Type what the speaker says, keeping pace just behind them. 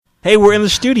Hey, we're in the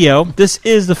studio. This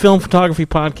is the Film Photography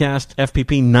Podcast,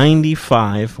 FPP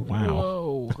 95. Wow.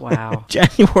 Whoa. Wow.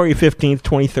 January 15th,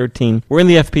 2013. We're in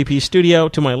the FPP studio.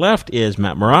 To my left is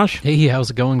Matt Marash. Hey,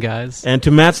 how's it going, guys? And to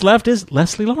Matt's left is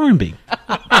Leslie Laurenby.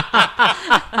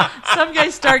 Some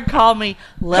guys started calling me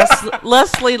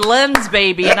Leslie Lenz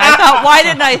baby, and I thought, why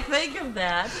didn't I think of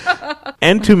that?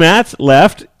 And to Matt's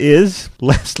left is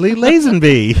Leslie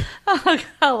Lazenby.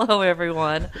 Hello,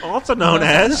 everyone. Also known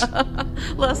as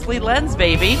Leslie Lenz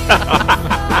baby.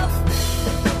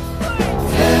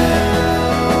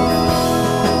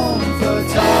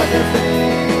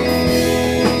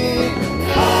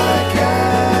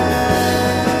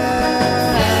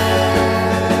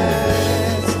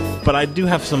 But I do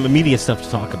have some immediate stuff to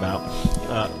talk about.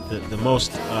 The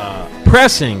most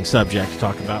pressing subject to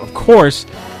talk about, of course,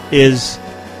 is...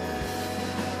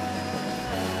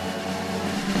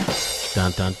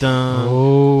 Dun, dun, dun.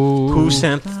 Oh. Who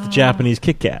sent the Japanese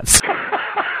Kit Kats?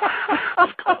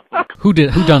 Who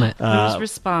done it? Who's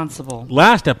responsible?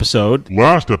 Last episode,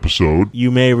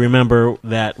 you may remember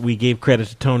that we gave credit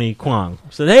to Tony Kwong.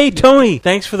 Said, hey, Tony,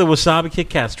 thanks for the wasabi Kit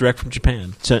Kats direct from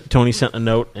Japan. Tony sent a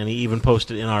note, and he even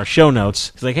posted in our show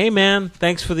notes. He's like, hey, man,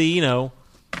 thanks for the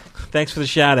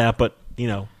shout out, but,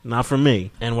 not from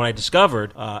me. And what I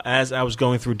discovered, as I was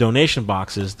going through donation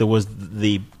boxes, there was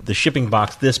the shipping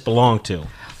box this belonged to.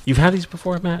 You've had these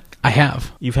before, Matt? I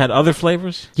have. You've had other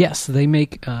flavors? Yes, they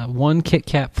make one Kit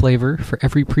Kat flavor for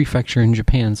every prefecture in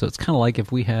Japan. So it's kind of like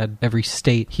if we had every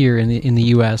state here in the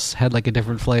U.S. had like a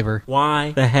different flavor.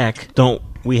 Why the heck don't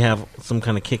we have some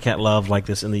kind of Kit Kat love like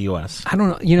this in the U.S.? I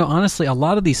don't know. Honestly, a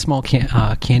lot of these small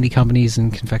candy companies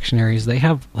and confectionaries, they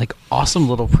have like awesome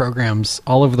little programs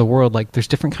all over the world. Like there's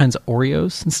different kinds of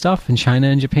Oreos and stuff in China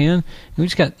and Japan. And we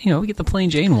just got, we get the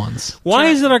plain Jane ones. Why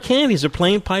is it our candies are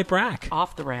plain pipe rack?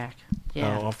 Off the rack.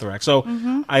 Yeah. Oh, off the rack. So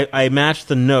I matched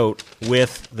the note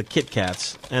with the Kit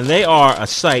Kats, and they are a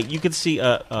sight. You can see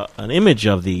an image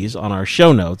of these on our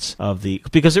show notes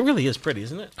because it really is pretty,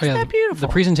 isn't it? Oh, yeah, Isn't that beautiful?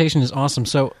 The presentation is awesome.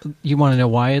 So you want to know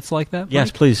why it's like that? Yes,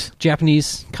 Mike? please.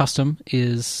 Japanese custom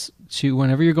is to,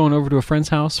 whenever you're going over to a friend's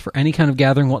house for any kind of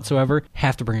gathering whatsoever,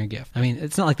 have to bring a gift. I mean,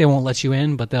 it's not like they won't let you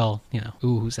in, but they'll,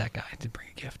 ooh, who's that guy? Did bring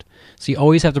a gift. So you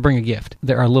always have to bring a gift.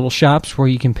 There are little shops where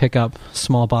you can pick up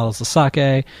small bottles of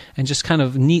sake and just kind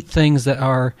of neat things that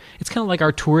are, it's kind of like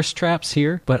our tourist traps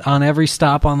here, but on every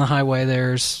stop on the highway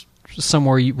there's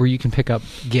somewhere where you can pick up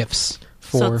gifts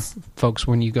for folks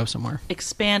when you go somewhere.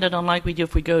 Expanded on like we do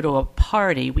if we go to a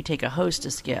party, we take a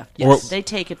hostess gift. Yes. They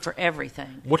take it for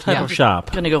everything. What type of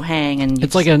shop? Going to go hang and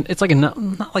It's like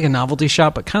not like a novelty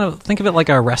shop, but kind of think of it like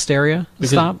a rest area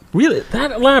stop. Really?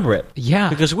 That elaborate? Yeah.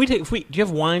 Because do you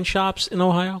have wine shops in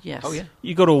Ohio? Yes. Oh, yeah.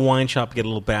 You go to a wine shop, get a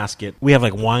little basket. We have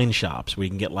like wine shops where you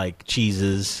can get like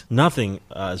cheeses. Nothing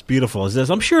as beautiful as this.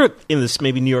 I'm sure in this,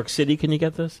 maybe New York City, can you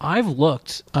get this? I've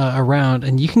looked around,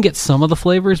 and you can get some of the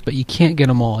flavors, but you can't get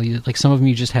them all. Like some of them,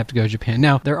 you just have to go to Japan.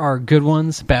 Now, there are good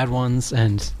ones, bad ones,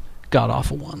 and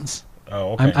god-awful ones.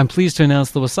 Oh, okay. I'm pleased to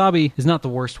announce the wasabi is not the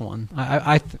worst one.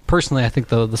 I personally, I think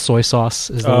the soy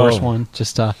sauce is the worst one.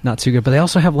 Just not too good. But they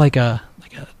also have like a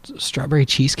strawberry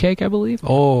cheesecake, I believe.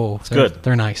 Oh, good.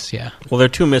 They're nice, yeah. Well, there are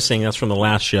two missing. That's from the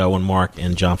last show when Mark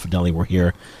and John Fideli were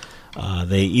here.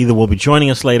 They either will be joining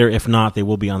us later. If not, they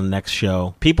will be on the next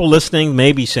show. People listening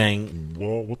may be saying,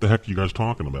 well, what the heck are you guys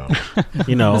talking about?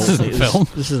 This isn't film.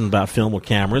 This isn't about film with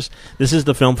cameras. This is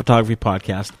the Film Photography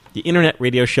Podcast, the internet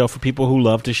radio show for people who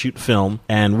love to shoot film,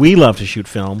 and we love to shoot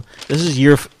film. This is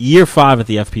year 5 at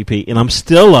the FPP, and I'm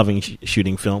still loving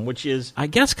shooting film, which is, I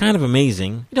guess, kind of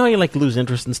amazing. You know how you like lose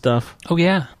interest in stuff? Oh,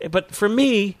 yeah. But for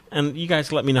me, and you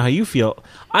guys let me know how you feel,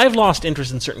 I've lost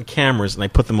interest in certain cameras, and I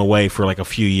put them away for like a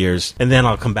few years, and then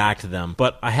I'll come back to them.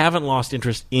 But I haven't lost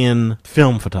interest in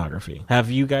film photography.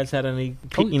 Have you guys had any,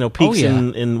 peaks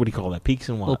in, what do you call that? Peaks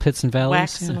in what? Little pits and valleys.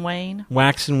 Wax and wane.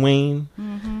 Wax and wane.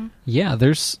 Mm-hmm. Yeah,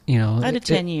 there's, I had a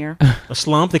 10-year. A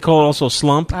slump? They call it also a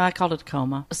slump? I called it a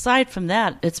coma. Aside from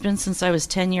that, it's been since I was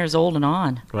 10 years old and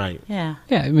on. Right. Yeah.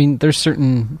 Yeah, I mean, there's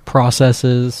certain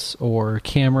processes or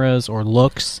cameras or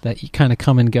looks that you kind of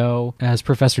come and go. As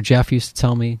Professor Jeff used to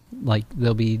tell me, like,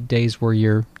 there'll be days where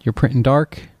you're printing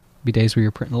dark, be days where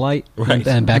you're printing light, right,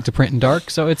 and back to printing dark.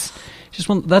 So it's just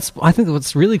one. I think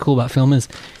what's really cool about film is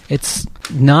it's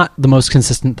not the most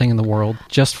consistent thing in the world.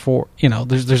 Just for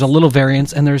there's a little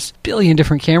variance, and there's a billion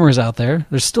different cameras out there.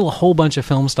 There's still a whole bunch of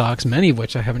film stocks, many of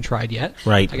which I haven't tried yet.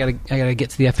 Right. I gotta get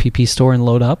to the FPP store and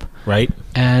load up. Right.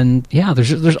 And yeah,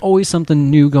 there's always something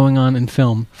new going on in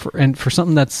film. For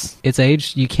something that's its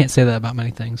age, you can't say that about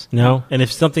many things. No, and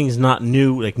if something's not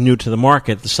new, like new to the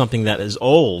market, there's something that is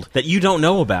old that you don't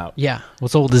know about. Yeah,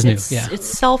 what's old is new. Yeah, it's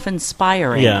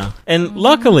self-inspiring. Yeah, and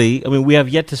luckily, I mean, we have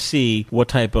yet to see what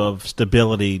type of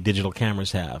stability digital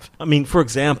cameras have. I mean, for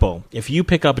example, if you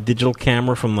pick up a digital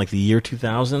camera from like the year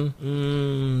 2000,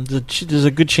 there's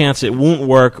a good chance it won't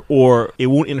work or it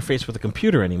won't interface with a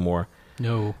computer anymore.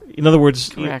 No. In other words,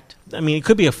 correct. I mean, it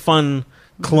could be a fun,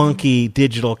 clunky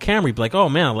digital camera. You'd be like, oh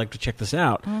man, I'd like to check this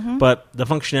out. But the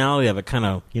functionality of it kind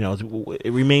of,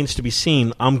 it remains to be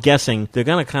seen. I'm guessing they're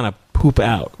going to kind of poop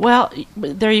out. Well,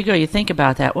 there you go. You think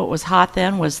about that. What was hot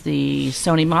then was the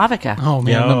Sony Mavica. Oh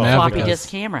man, Yeah, the Mavica. floppy disk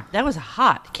camera. That was a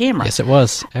hot camera. Yes, it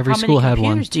was. Every school How had many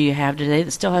one. computers do you have today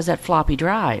that still has that floppy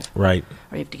drive? Right.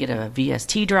 Or you have to get a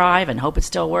VST drive and hope it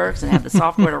still works and have the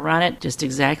software to run it, just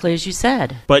exactly as you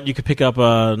said. But you could pick up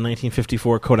a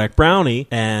 1954 Kodak Brownie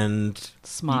and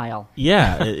Smile.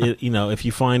 yeah, if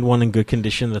you find one in good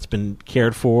condition that's been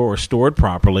cared for or stored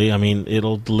properly, I mean,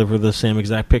 it'll deliver the same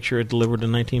exact picture it delivered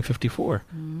in 1954.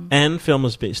 And film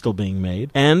is still being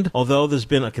made. And although there's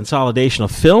been a consolidation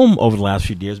of film over the last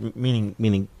few years,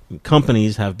 meaning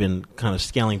companies have been kind of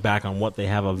scaling back on what they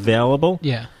have available.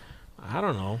 Yeah. I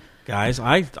don't know, guys.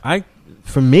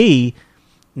 For me,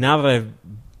 now that I've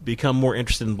become more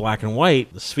interested in black and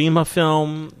white, the Svema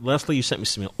film, Leslie, you sent me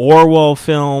some Orwell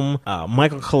film.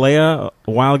 Michael Kalea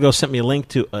a while ago sent me a link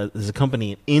to there's a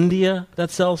company in India that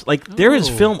sells. There is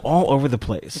film all over the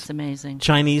place. It's amazing.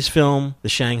 Chinese film, the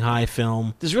Shanghai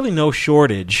film. There's really no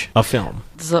shortage of film.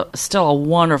 There's still a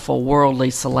wonderful worldly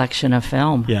selection of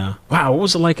film. Yeah. Wow. What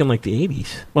was it like in the 80s?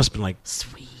 Must have been like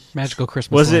Sweet. Magical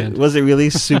Christmas Was Land. it really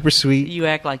super sweet? You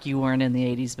act like you weren't in the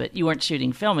 80s, but you weren't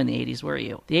shooting film in the 80s, were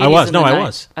you? The 80s I was. and No, the I ni-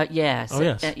 was. Yes. Oh,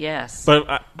 yes. Yes.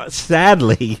 But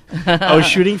sadly, I was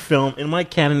shooting film in my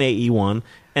Canon AE1,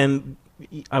 and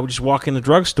I would just walk in the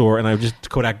drugstore, and I would just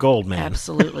Kodak Gold, man.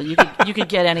 Absolutely. You could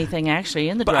get anything, actually,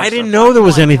 in the But drugstore. I didn't know there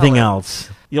was Black anything color. else.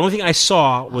 The only thing I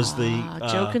saw was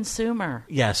Joe Consumer.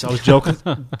 Yes, I was joking.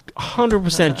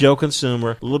 100% Joe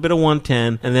Consumer. A little bit of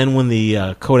 110, and then when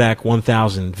the Kodak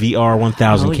 1000 VR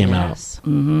 1000 came out,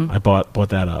 I bought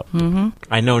that up.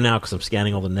 I know now because I'm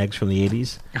scanning all the negs from the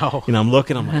 80s. Oh. I'm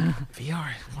looking. I'm like VR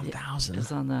 1000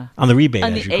 It's on the rebate.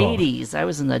 in as the you call it. 80s. I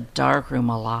was in the darkroom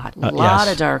a lot. A Yes. lot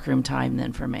of darkroom time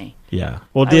then for me. Yeah.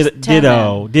 Well, I was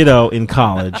 10 ditto in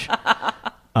college.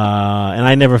 And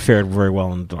I never fared very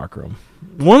well in the darkroom.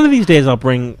 One of these days, I'll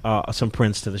bring some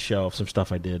prints to the show of some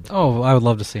stuff I did Oh, I would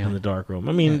love to see in the them. darkroom.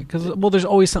 I mean, Because there's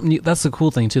always something. That's the cool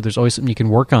thing too. There's always something you can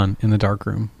work on in the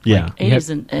darkroom. yeah. 80s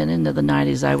and into the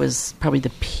 90s, I was probably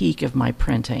the peak of my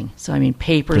printing. So, I mean,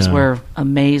 papers Yeah. were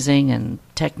amazing and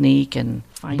technique and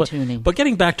fine-tuning. But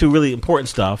getting back to really important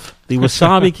stuff, the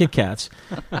Wasabi Kit Kats.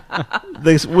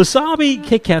 The Wasabi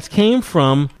Kit Kats came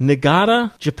from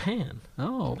Niigata, Japan.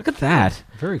 Oh, Look at that.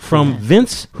 very cool. From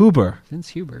Vince Huber. Vince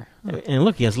Huber. And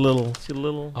look, he has a little...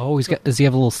 Oh, does he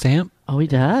have a little stamp? Oh, he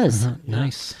does.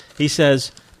 Nice. He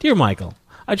says, Dear Michael,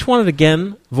 I just wanted to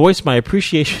again voice my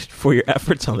appreciation for your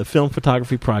efforts on the film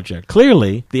photography project.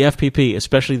 Clearly, the FPP,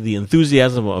 especially the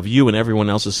enthusiasm of you and everyone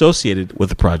else associated with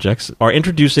the projects, are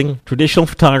introducing traditional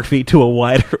photography to a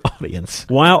wider audience,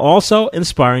 while also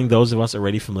inspiring those of us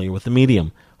already familiar with the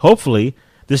medium. Hopefully,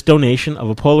 this donation of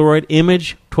a Polaroid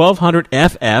Image 1200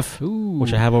 FF,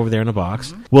 which I have over there in a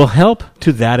box, will help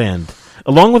to that end.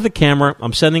 Along with the camera,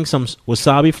 I'm sending some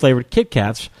wasabi-flavored Kit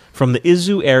Kats from the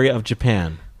Izu area of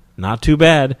Japan. Not too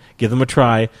bad. Give them a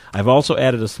try. I've also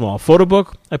added a small photo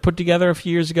book I put together a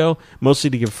few years ago, mostly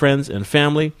to give friends and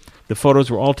family. The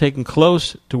photos were all taken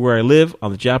close to where I live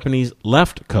on the Japanese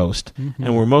left coast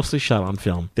and were mostly shot on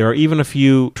film. There are even a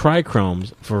few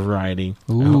trichromes for variety.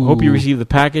 I hope you receive the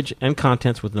package and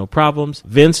contents with no problems.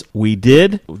 Vince, we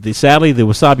did. Sadly, the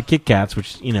Wasabi Kit Kats,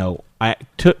 which, I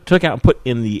took out and put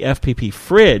in the FPP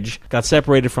fridge, got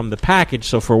separated from the package,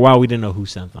 so for a while we didn't know who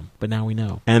sent them. But now we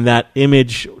know. And that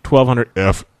Image 1200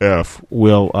 FF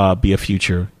will be a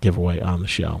future giveaway on the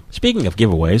show. Speaking of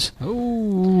giveaways,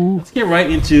 let's get right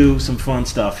into some fun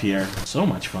stuff here. So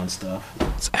much fun stuff.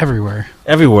 It's everywhere.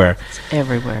 Everywhere.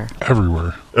 Everywhere.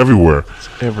 Everywhere. Everywhere.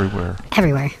 Everywhere.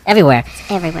 Everywhere.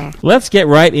 Everywhere. Let's get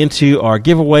right into our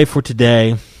giveaway for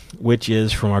today, which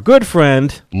is from our good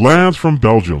friend, Lance from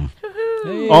Belgium.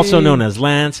 also known as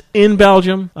Lance in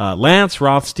Belgium. Lance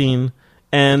Rothstein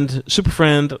and super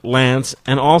friend Lance,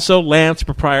 and also Lance,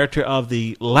 proprietor of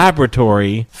the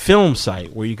Laboratory film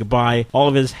site, where you could buy all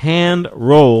of his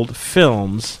hand-rolled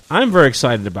films. I'm very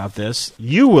excited about this.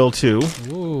 You will too.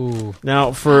 Ooh.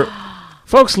 Now, for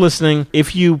folks listening,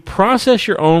 if you process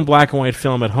your own black and white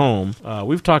film at home,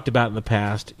 we've talked about in the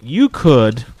past, you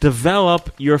could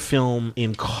develop your film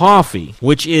in coffee,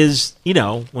 which is,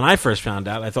 when I first found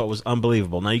out, I thought it was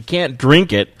unbelievable. Now, you can't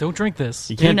drink it. Don't drink this.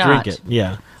 You can't Do drink not. it.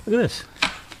 Yeah. Look at this.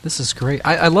 This is great.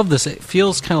 I love this. It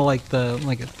feels kind of like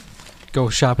go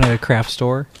shopping at a craft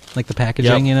store, like the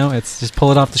packaging. Yep. It's just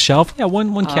pull it off the shelf. Yeah,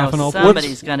 one caffeinol.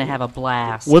 Somebody's going to have a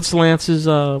blast. What's Lance's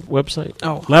website?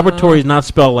 Oh, Laboratory is not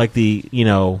spelled like the,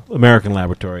 American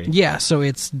laboratory. Yeah, so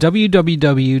it's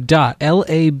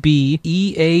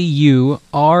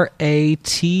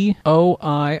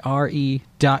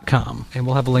www.labeauratore.com, and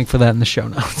we'll have a link for that in the show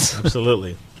notes.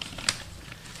 Absolutely.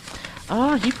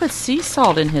 Oh, he put sea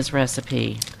salt in his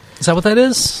recipe. Is that what that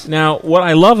is? Now, what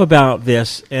I love about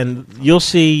this, and you'll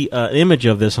see an image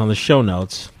of this on the show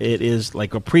notes, it is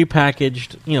like a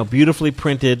prepackaged, beautifully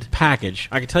printed package.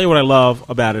 I can tell you what I love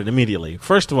about it immediately.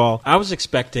 First of all, I was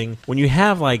expecting, when you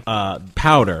have like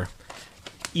powder,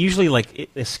 usually like it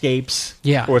escapes,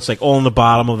 or it's like all in the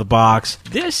bottom of the box.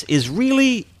 This is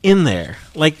really in there.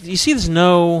 Like, you see there's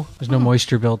no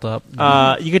moisture built up.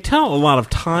 You could tell a lot of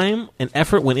time and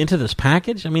effort went into this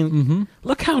package. I mean,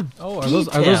 look how are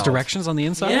those directions on the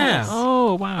inside? Yeah.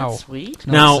 Oh, wow. That's sweet.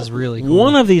 No, now, this is really cool.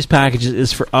 One of these packages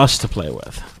is for us to play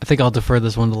with. I think I'll defer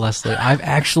this one to Leslie. I've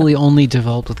actually only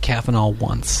developed with Caffeinol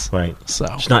once. Right. So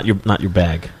it's not your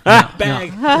bag.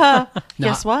 Bag.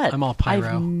 Guess what? I'm all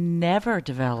pyro. I've never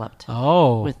developed.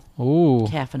 With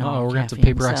Caffeinol. Oh, we're going to have to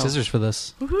paper rock scissors for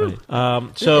this.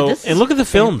 This and look at the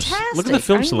films. fantastic. Look at the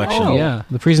film I selection. know. Oh, yeah.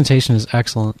 The presentation is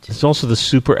excellent. It's also the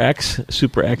Super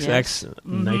XX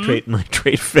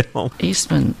nitrate film.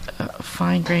 Eastman,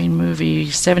 fine grain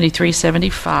movie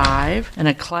 7375, and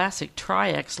a classic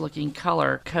Tri-X looking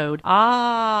color code.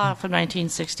 From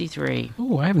 1963.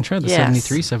 Oh, I haven't tried the Yes.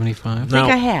 73, 75. Now,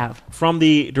 I have. From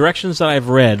the directions that I've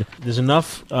read, there's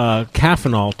enough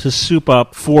Caffeinol to soup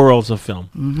up 4 rolls of film.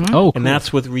 Oh, cool. And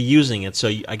that's with reusing it, so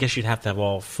I guess you'd have to have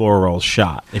all 4 rolls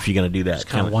shot if you're going to do that. Just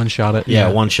kind of one-shot it.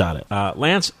 Yeah, one-shot it.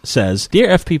 Lance says, Dear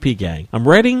FPP Gang, I'm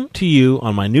writing to you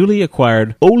on my newly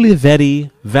acquired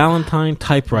Olivetti Valentine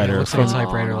typewriter looks like a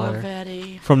typewriter letter.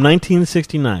 from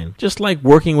 1969. Just like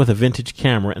working with a vintage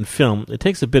camera and film, it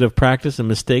takes a bit of practice and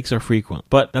mistakes are frequent.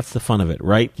 But that's the fun of it,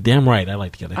 right? Damn right, I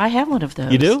like to get it. I have one of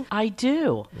those. You do? I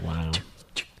do. Wow.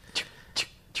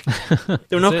 There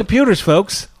were no computers,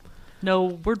 folks. No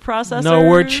word processors. No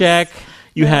word check.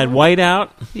 You had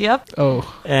whiteout. Yep.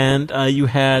 Oh. And you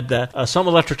had some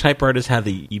electric typewriters had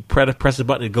you press the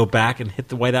button and go back and hit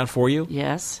the whiteout for you.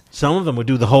 Yes. Some of them would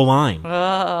do the whole line.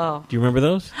 Oh. Do you remember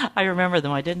those? I remember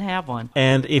them. I didn't have one.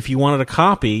 And if you wanted a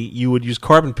copy, you would use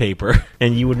carbon paper,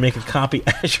 and you would make a copy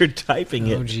as you're typing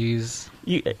it. Oh, jeez.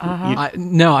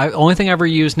 Only thing I ever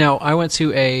used. Now, I went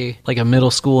to a middle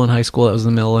school and high school that was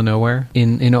in the middle of nowhere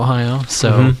in Ohio.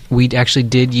 So we actually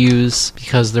did use,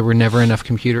 because there were never enough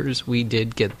computers, we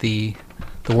did get the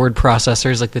word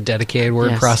processors, like the dedicated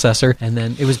word processor, and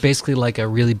then it was basically like a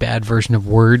really bad version of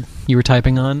Word you were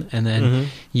typing on, and then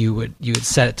you would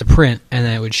set it to print, and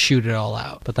then it would shoot it all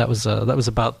out. But that was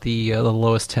about the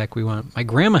lowest tech we went. My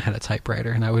grandma had a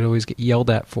typewriter, and I would always get yelled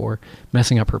at for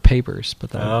messing up her papers, but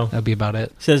that'd be about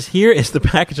it. It says, here is the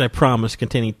package I promised,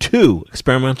 containing 2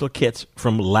 experimental kits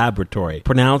from Laboratory.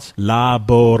 Pronounced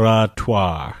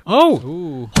Laboratoire. Oh!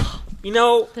 Ooh.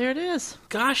 There it is.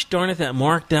 Gosh darn it, that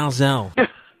Mark Dalzell.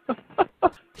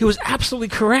 He was absolutely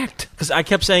correct. Because I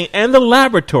kept saying, and the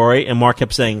laboratory, and Mark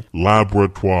kept saying,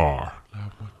 Laboratoire.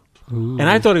 Ooh. And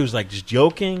I thought he was like just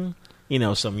joking.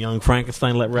 Some young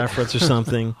Frankenstein reference or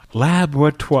something.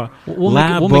 Laboratoire. We'll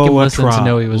make him listen to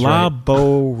know he was right.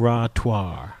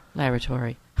 Laboratoire.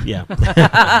 Laboratory.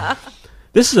 Yeah.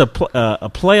 This is a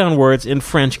play on words in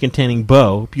French containing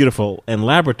beau, beautiful, and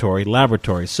laboratory.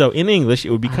 So in English, it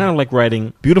would be kind of like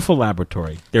writing beautiful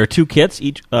laboratory. There are 2 kits,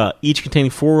 each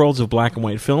containing 4 rolls of black and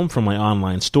white film from my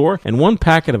online store, and 1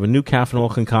 packet of a new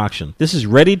Caffeinol concoction. This is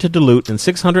ready to dilute in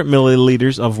 600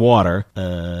 milliliters of water.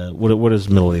 What is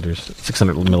milliliters?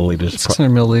 600 milliliters. 600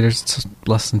 milliliters. It's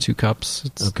less than 2 cups.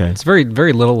 It's very,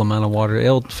 very little amount of water.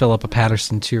 It'll fill up a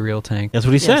Patterson 2-reel tank. That's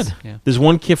what he said. Yeah. There's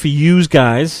 1 kit for you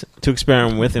guys to experiment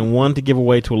with, and 1 to give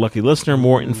away to a lucky listener.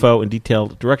 More info and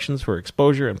detailed directions for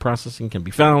exposure and processing can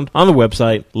be found on the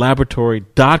website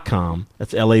laboratory.com.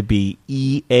 That's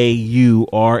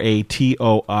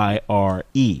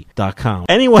LABEAURATOIRE.com.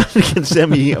 Anyone can send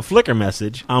me a Flickr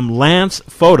message. I'm Lance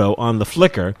Photo on the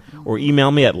Flickr, or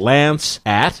email me at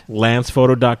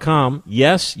lance@lancephoto.com.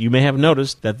 Yes, you may have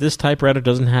noticed that this typewriter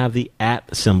doesn't have the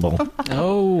 @ symbol.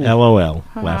 Oh. LOL.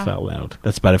 Laugh out loud.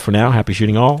 That's about it for now. Happy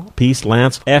shooting all. Peace.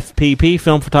 Lance. FPP,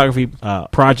 Film Photography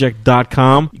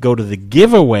Project.com. Go to the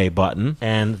giveaway button,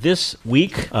 and this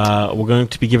week we're going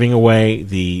to be giving away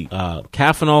the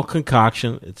Caffeinol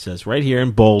concoction. It says right here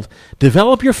in bold,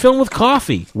 develop your film with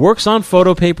coffee. Works on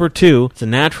photo paper too. It's a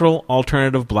natural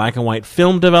alternative black and white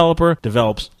film developer.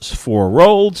 Develops 4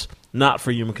 rolls. Not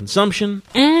for human consumption.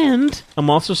 And I'm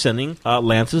also sending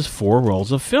Lance's 4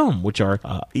 rolls of film, which are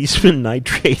Eastman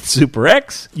Nitrate Super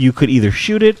X. You could either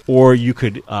shoot it, or you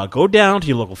could go down to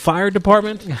your local fire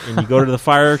department, and you go to the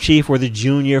fire chief or the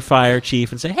junior fire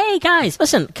chief and say, hey, guys,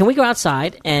 listen, can we go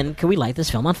outside and can we light this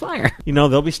film on fire?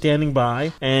 They'll be standing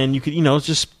by, and you could,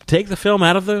 just take the film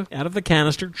out of the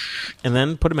canister and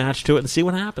then put a match to it and see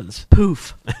what happens.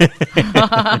 Poof.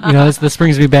 This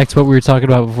brings me back to what we were talking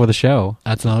about before the show.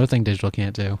 That's another thing digital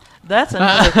can't do. That's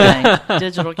another thing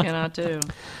digital cannot do.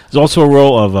 There's also a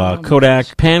roll of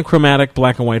Kodak panchromatic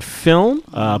black and white film,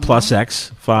 Plus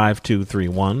X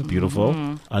 5231, beautiful.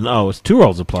 No, it's 2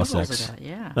 rolls of Plus X. Of that,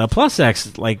 yeah. Plus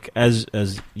X, like as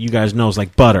you guys know, is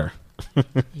like butter.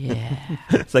 Yeah.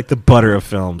 It's like the butter of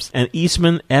films. And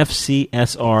Eastman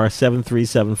FCSR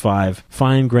 7375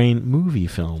 fine grain movie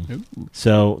film. Ooh.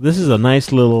 So this is a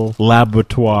nice little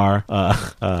laboratoire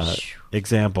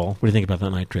example. What do you think about that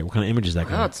nitrate? What kind of image is that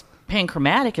guy? Oh, it's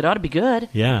panchromatic. It ought to be good.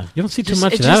 Yeah. You don't see too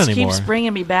much of that anymore. It just keeps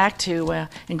bringing me back to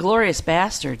Inglourious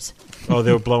Bastards. Oh,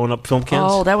 they were blowing up film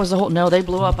cans? Oh, that was the whole... No, they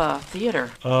blew up a theater.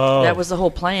 Oh. That was the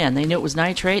whole plan. They knew it was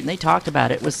nitrate, and they talked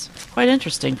about it. It was quite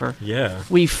interesting for yeah.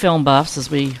 we film buffs, as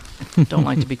we don't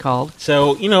like to be called.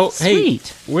 So, Sweet. Hey,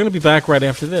 we're going to be back right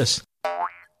after this.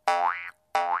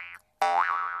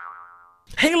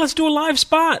 Hey, let's do a live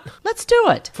spot. Let's do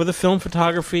it. For the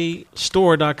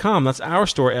filmphotographystore.com. That's our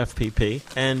store, FPP.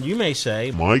 And you may say,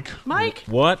 Mike,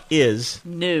 what is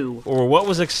new? Or what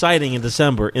was exciting in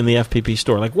December in the FPP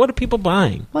store? Like, what are people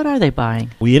buying? What are they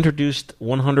buying? We introduced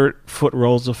 100-foot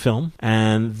rolls of film,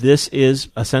 and this is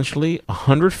essentially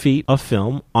 100 feet of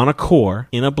film on a core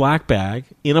in a black bag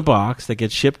in a box that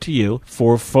gets shipped to you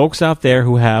for folks out there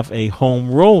who have a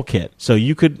home roll kit. So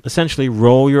you could essentially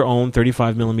roll your own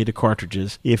 35mm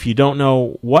cartridges. If you don't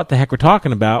know what the heck we're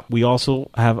talking about, we also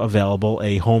have available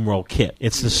a home roll kit.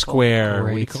 It's the square,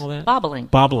 what do you call that?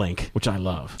 Bobolink, which I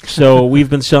love. So we've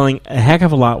been selling a heck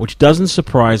of a lot, which doesn't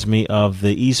surprise me, of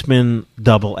the Eastman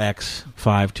Double X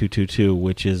 5222,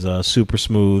 which is a super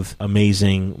smooth,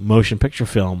 amazing motion picture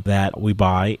film that we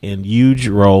buy in huge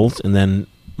rolls, and then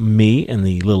me in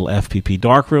the little FPP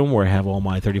darkroom where I have all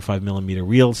my 35mm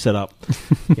reels set up.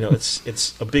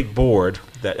 It's a big board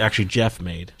that actually Jeff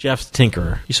made. Jeff's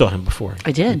tinkerer. You saw him before.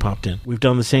 I did. He popped in. We've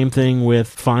done the same thing with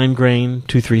fine grain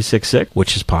 2366,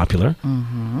 which is popular.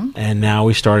 Mm-hmm. And now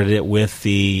we started it with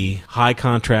the high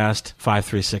contrast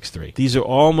 5363. These are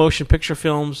all motion picture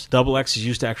films. Double X is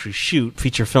used to actually shoot.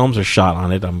 Feature films are shot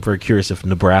on it. I'm very curious if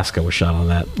Nebraska was shot on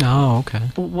that. Oh,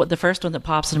 okay. The first one that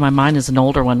pops into my mind is an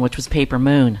older one, which was Paper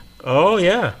Moon. Oh,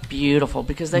 yeah. Beautiful,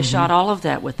 because they shot all of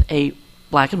that with a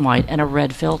black and white and a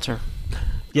red filter.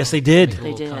 Yes, they did.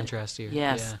 They did. Contrast here.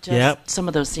 Yes, Yeah. just some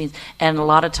of those scenes. And a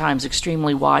lot of times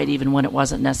extremely wide, even when it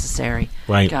wasn't necessary.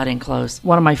 Right. Got in close.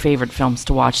 One of my favorite films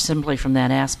to watch simply from that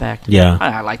aspect. Yeah.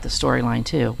 I like the storyline,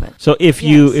 too. But so if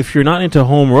you're not into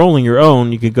home rolling your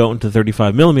own, you could go into the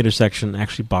 35mm section and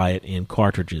actually buy it in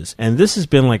cartridges. And this has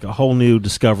been like a whole new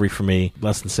discovery for me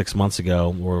less than 6 months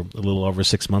ago, or a little over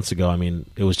 6 months ago. I mean,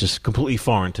 it was just completely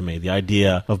foreign to me, the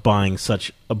idea of buying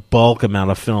such a bulk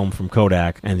amount of film from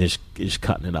Kodak and just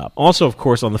cutting it up. Also, of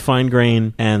course, on the fine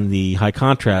grain and the high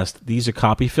contrast, these are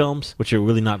copy films, which are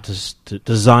really not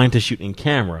designed to shoot in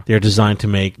camera. They're designed to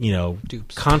make,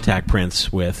 dupes. Contact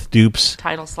prints with dupes.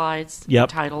 title slides. Yep.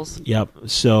 Titles. Yep.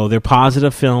 So they're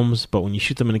positive films, but when you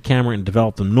shoot them in a camera and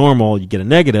develop them normal, you get a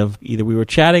negative. Either we were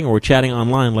chatting or we're chatting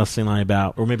online, Leslie and I,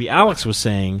 about, or maybe Alex was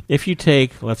saying, if you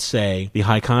take, let's say, the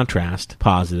high contrast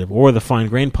positive or the fine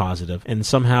grain positive and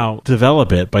somehow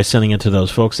develop it by sending it to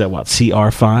those folks at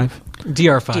CR5?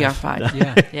 DR5.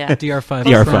 DR5. Yeah. DR5.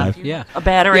 DR5. Yeah. A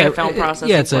battery and film process.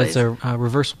 Yeah, it's a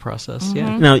reversal process.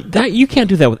 Mm-hmm. Yeah. Now, you can't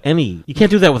do that with you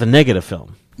can't do that with a negative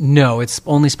film. No, it's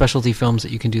only specialty films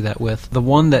that you can do that with. The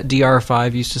one that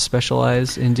DR5 used to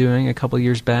specialize in doing a couple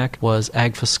years back was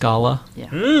Agfa Scala.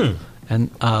 Yeah. And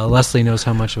Leslie knows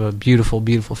how much of a beautiful,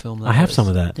 beautiful film that I have is. some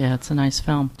of that. Yeah, it's a nice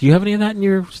film. Do you have any of that in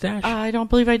your stash? I don't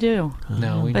believe I do.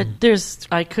 No, we But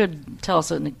I could tell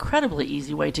us an incredibly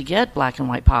easy way to get black and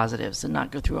white positives and not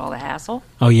go through all the hassle.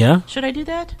 Oh, yeah? Should I do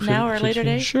that now or later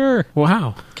date? Sure. Well,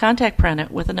 how? Contact print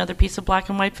it with another piece of black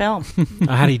and white film.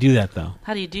 How do you do that, though?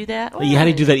 How do you do that? How do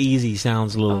you do that easy?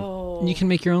 Sounds a little... Oh. You can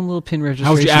make your own little pin registration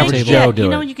How would your average table. Joe do You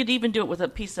it? know, you could even do it with a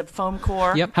piece of foam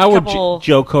core. Yep. How would couple-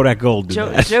 Joe Kodak Gold do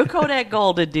that? Joe Kodak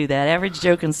Gold would do that. Average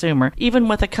Joe consumer, even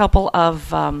with a couple of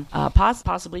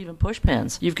possibly even push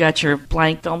pins. You've got your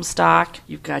blank film stock.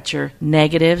 You've got your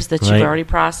negatives that Right. you've already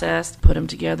processed. Put them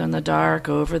together in the dark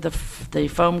over the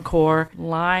foam core.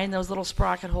 Line those little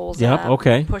sprocket holes Yep, up.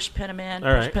 okay. Push pin them in.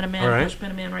 All Push right, pin them in. all right. Push pin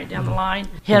them in right down the line.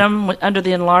 Hit them under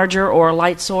the enlarger or a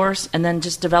light source, and then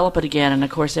just develop it again. And of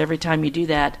course, every time you do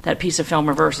that, that piece of film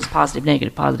reverses positive,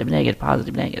 negative, positive, negative,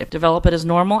 positive, negative. Develop it as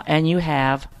normal, and you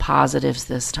have positives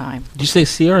this time. Did you say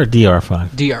CR or DR5?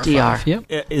 DR5. DR. Yep.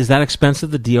 Is that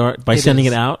expensive, the DR, by It sending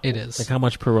is. it out? It is. Like how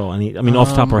much per roll? I mean, off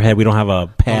the top of our head, we don't have a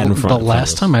pad in front The of us.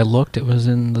 last time I looked, it was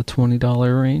in the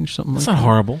 $20 range, something That's like not that.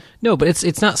 horrible. No, but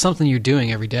it's not something you're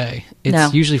doing every day. It's No.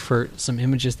 usually for some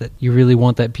images that you really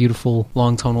want that beautiful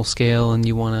long tonal scale, and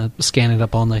you want to scan it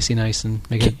up all nicey nice and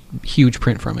make a huge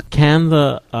print from it. Can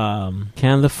the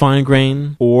fine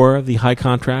grain or the high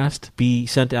contrast be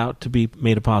sent out to be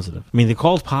made a positive? I mean, they're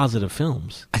called positive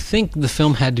films. I think the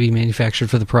film had to be manufactured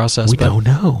for the process. We but don't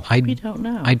know. We don't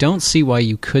know. I don't see why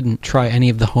you couldn't try any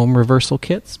of the home reversal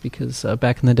kits, because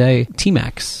back in the day,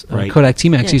 T-Max, Right. Kodak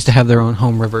T-Max Yes. used to have their own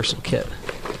home reversal kit.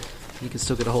 You can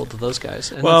still get a hold of those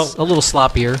guys. And Well- it's a little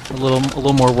sloppier, a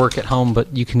little more work at home,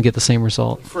 but you can get the same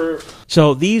result.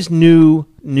 So these new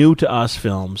to us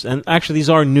films, and actually these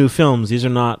are new films. These are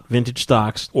not vintage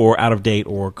stocks or out of date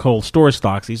or cold storage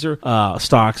stocks. These are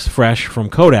stocks fresh from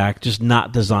Kodak, just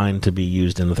not designed to be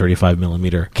used in the 35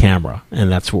 millimeter camera.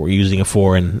 And that's what we're using it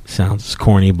for. And it sounds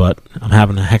corny, but I'm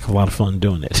having a heck of a lot of fun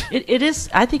doing it. It is.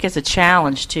 I think it's a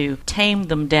challenge to tame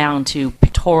them down to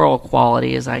pictorial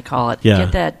quality, as I call it. Yeah.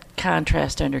 Get that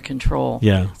contrast under control.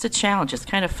 Yeah. It's a challenge. It's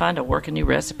kind of fun to work a new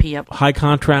recipe up. High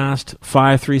contrast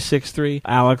 5363.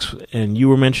 Alex, and you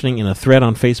were mentioning in a thread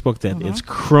on Facebook that it's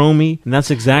chromy, and that's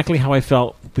exactly how I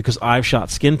felt because I've shot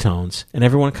skin tones, and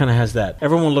everyone kind of has that.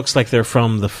 Everyone looks like they're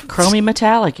from the Chromy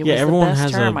metallic. It Yeah, was the everyone best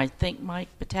has term. a- I think Mike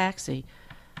Bataxi.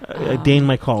 Dane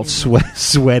might call it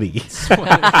sweaty.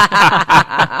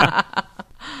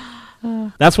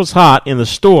 That's what's hot in the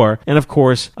store, and of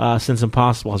course, since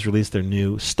Impossible has released their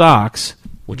new stocks,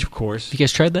 which of course, Have you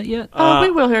guys tried that yet? We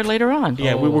will hear later on.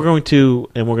 yeah, we're going to,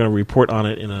 and we're going to report on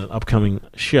it in an upcoming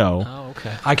show. Oh,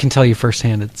 okay. I can tell you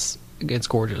firsthand, it's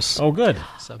gorgeous. Oh, good.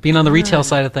 So being on the retail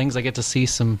side of things, I get to see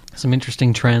some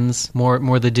interesting trends, more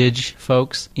the dig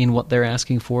folks in what they're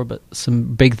asking for, but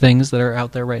some big things that are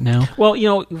out there right now. Well,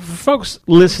 for folks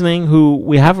listening who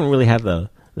we haven't really had the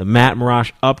Matt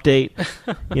Marash update.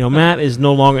 Matt is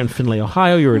no longer in Findlay,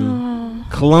 Ohio. You're in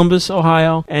Columbus,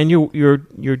 Ohio, and you're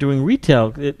doing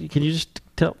retail. Can you just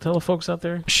tell the folks out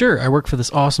there? Sure. I work for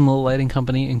this awesome little lighting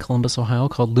company in Columbus, Ohio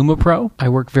called LumaPro. I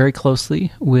work very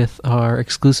closely with our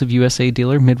exclusive USA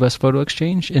dealer, Midwest Photo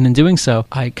Exchange, and in doing so,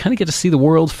 I kind of get to see the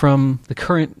world from the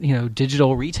current,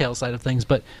 digital retail side of things.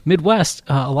 But Midwest,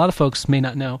 a lot of folks may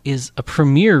not know, is a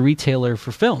premier retailer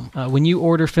for film. When you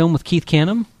order film with Keith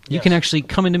Canham, you can actually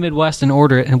come into Midwest and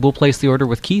order it, and we'll place the order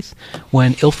with Keith.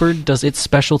 When Ilford does its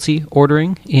specialty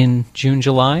ordering in June,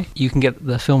 July, you can get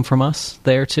the film from us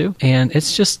there too. And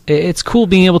it's cool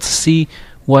being able to see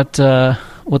what the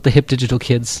hip digital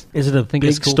kids Is it a think big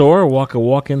it's cool. store or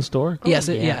walk-in store? Yes,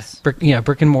 yes.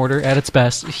 brick and mortar at its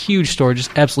best. Huge store,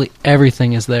 just absolutely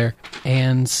everything is there.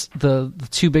 And the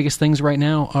two biggest things right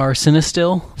now are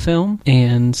Cinestill film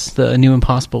and the new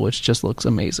Impossible, which just looks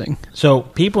amazing. So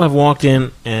people have walked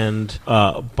in and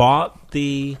bought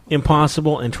the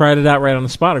Impossible and tried it out right on the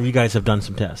spot, or you guys have done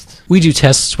some tests? We do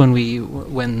tests when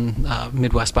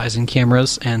Midwest buys in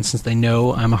cameras, and since they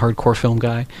know I'm a hardcore film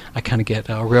guy, I kind of get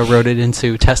railroaded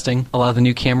into testing a lot of the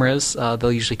new cameras.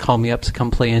 They'll usually call me up to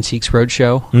come play Antiques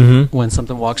Roadshow when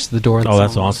something walks to the door. Oh,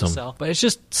 that's someone wants to awesome. sell. But it's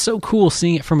just so cool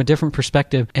seeing it from a different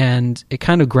perspective, and it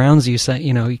kind of grounds you,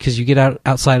 because you get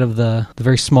outside of the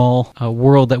very small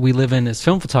world that we live in as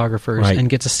film photographers, Right. and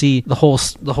get to see the whole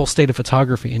state of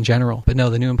photography in general. But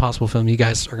no, the new Impossible film, you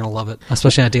guys are going to love it,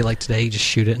 especially on a day like today. You just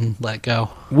shoot it and let it go.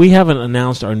 We haven't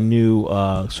announced our new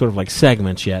sort of like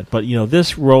segments yet, but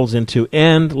this rolls into,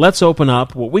 and let's open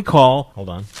up what we call, hold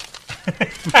on,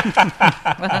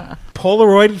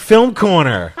 Polaroid Film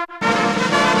Corner.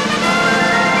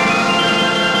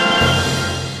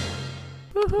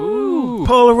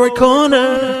 Polaroid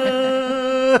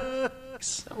Corner.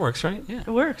 works, right? Yeah.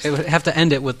 It works. It would have to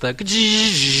end it with the.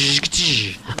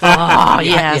 Oh,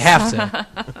 yes. You have to.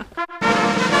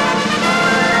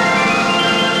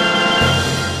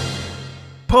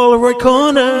 Polaroid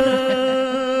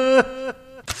Corner.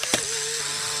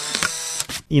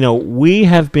 We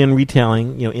have been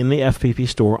retailing, in the FPP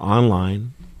store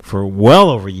online for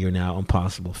well over a year now on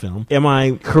Possible Film. Am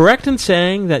I correct in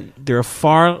saying that there are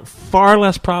far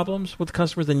less problems with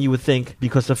customers than you would think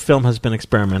because the film has been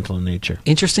experimental in nature?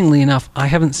 Interestingly enough, I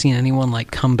haven't seen anyone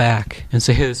come back and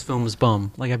say, "Hey, this film is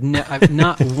bum." I've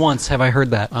not once have I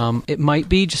heard that. It might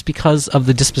be just because of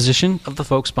the disposition of the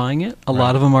folks buying it. A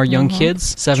lot of them are young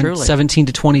kids, 17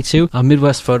 to 22.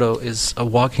 Midwest Photo is a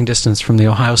walking distance from the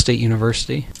Ohio State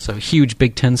University, so a huge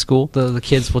Big Ten school. The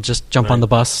kids will just jump on the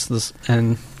bus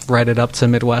and ride it up to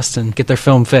Midwest and get their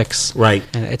film fix. Right.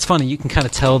 And it's funny, you can kind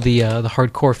of tell the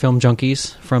hardcore film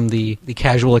junkies from the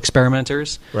casual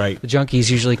experimenters. Right. The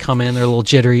junkies usually come in, they're a little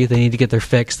jittery, they need to get their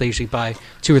fix. They usually buy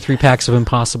 2 or 3 packs of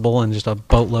Impossible and just a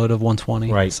boatload of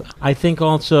 120. Right. So. I think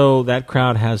also that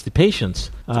crowd has the patience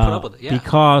to put up with it, yeah.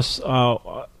 Because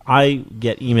I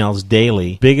get emails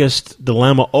daily. Biggest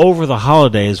dilemma over the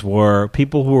holidays were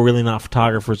people who are really not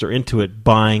photographers or into it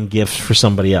buying gifts for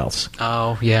somebody else.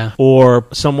 Oh, yeah. Or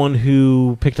someone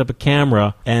who picked up a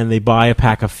camera and they buy a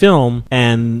pack of film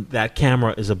and that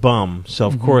camera is a bum. So,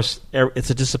 of course,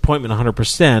 it's a disappointment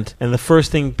 100%. And the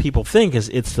first thing people think is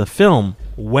it's the film,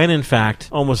 when in fact,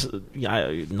 almost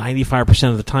 95%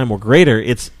 of the time or greater,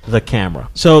 it's the camera.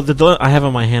 So I have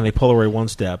in my hand a Polaroid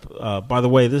One-Step. By the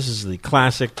way, this is the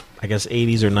classic, I guess,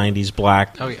 80s or 90s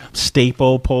black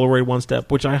staple Polaroid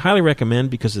One-Step, which I highly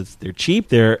recommend because they're cheap,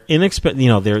 they're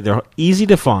inexpensive, they're easy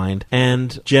to find,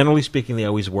 and generally speaking, they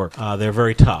always work. They're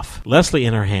very tough. Leslie,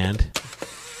 in her hand,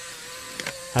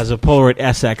 has a Polaroid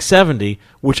SX70,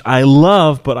 which I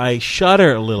love, but I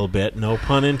shudder a little bit, no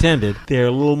pun intended. They're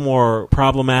a little more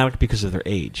problematic because of their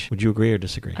age. Would you agree or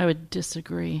disagree? I would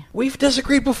disagree. We've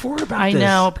disagreed before about this. I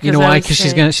know. Because you know why? Because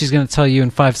she's gonna tell you in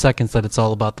 5 seconds that it's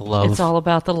all about the love. It's all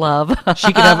about the love.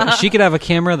 She could have a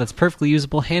camera that's perfectly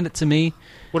usable. Hand it to me.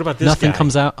 What about this Nothing guy?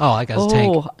 comes out. Oh, I got a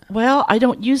tank. Well, I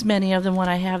don't use many of them when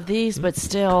I have these, but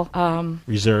still.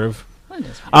 Reserve.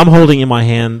 I'm holding in my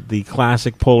hand the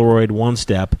classic Polaroid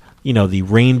One-Step. The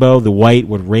rainbow, the white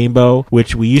with rainbow,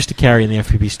 which we used to carry in the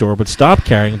FPP store, but stopped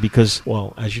carrying because,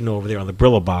 well, as you know over there on the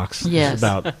Brillo box, there's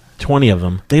about 20 of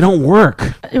them. They don't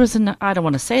work. It was. I don't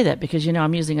want to say that because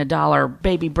I'm using a $1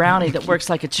 baby brownie that works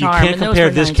like a charm. You can't compare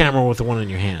this camera with the one in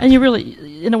your hand. And you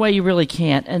really, in a way, you really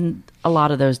can't. And a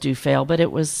lot of those do fail, but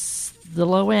it was the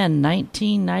low-end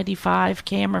 1995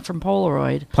 camera from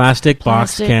Polaroid. Plastic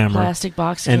box camera.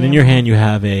 And in your hand you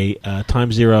have a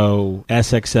Time Zero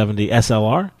SX70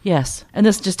 SLR? Yes. And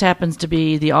this just happens to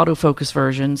be the autofocus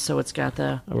version, so it's got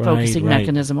the focusing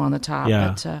mechanism on the top.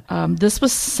 Yeah. But this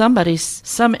was some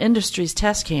industry's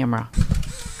test camera.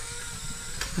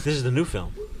 This is the new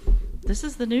film. This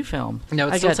is the new film. No,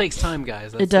 it still takes time,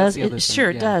 guys. It does.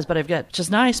 It does, but I've got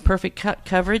just nice, perfect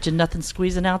coverage and nothing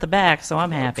squeezing out the back, so I'm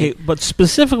happy. Okay, but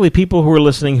specifically people who are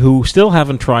listening who still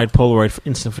haven't tried Polaroid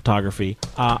instant photography,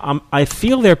 I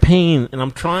feel their pain, and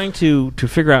I'm trying to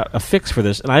figure out a fix for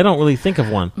this, and I don't really think of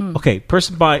one. Okay,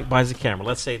 person buys a camera.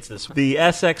 Let's say it's this one. The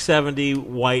SX70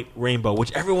 white rainbow,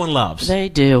 which everyone loves. They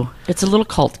do. It's a little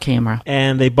cult camera.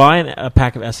 And they buy a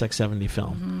pack of SX70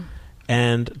 film.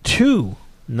 And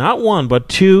not one, but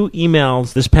 2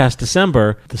 emails this past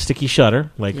December, the sticky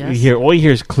shutter. All you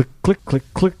hear is click, click, click,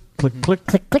 click, click, click,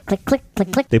 click, click, click, click,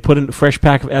 click, click. They put in a fresh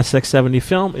pack of SX70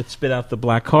 film. It spit out the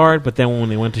black card, but then when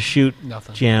they went to shoot,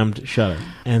 jammed shutter.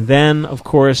 And then, of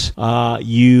course,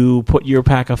 you put your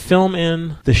pack of film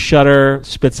in. The shutter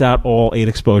spits out all 8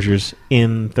 exposures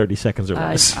in 30 seconds or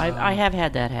less. I have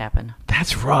had that happen.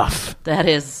 That's rough.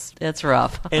 That's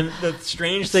rough. And the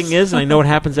strange thing is, and I know it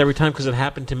happens every time because it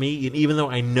happened to me, and even though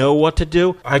I know what to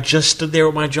do, I just stood there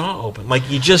with my jaw open.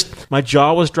 My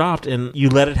jaw was dropped, and you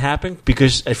let it happen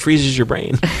because it freezes your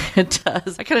brain. It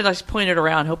does. I kind of just point it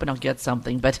around hoping I'll get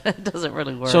something, but it doesn't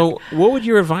really work. So what would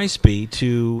your advice be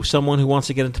to someone who wants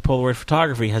to get into Polaroid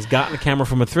photography, has gotten a camera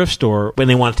from a thrift store, when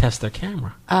they want to test their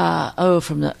camera?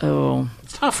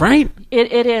 It's tough, right?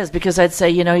 It is, because I'd say,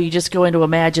 you just go into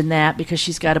Imagine That because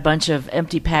she's got a bunch of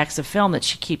empty packs of film that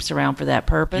she keeps around for that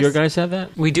purpose. Your guys have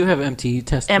that? We do have empty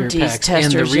packs. Testers,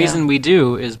 and the reason we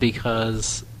do is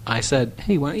because I said,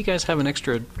 hey, why don't you guys have an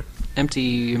extra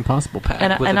empty Impossible pack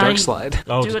And- with and a dark I- slide.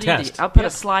 Oh, do to it test. easy. I'll put a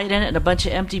slide in it and a bunch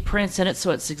of empty prints in it,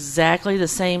 so it's exactly the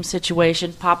same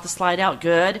situation. Pop the slide out,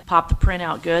 good. Pop the print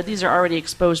out, good. These are already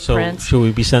exposed So prints. should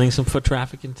we be sending some foot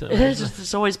traffic into?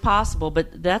 It's always possible,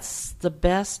 but that's the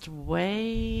best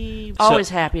way. Always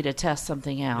happy to test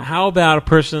something out. How about a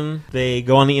person, they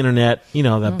go on the internet, you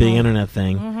know, that big internet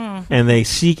thing, and they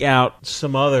seek out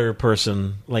some other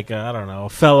person, like, I don't know, a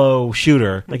fellow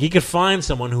shooter. Like, you could find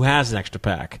someone who has an extra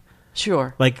pack.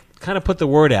 Sure. Like, kind of put the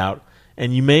word out,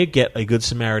 and you may get a good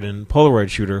Samaritan Polaroid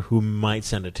shooter who might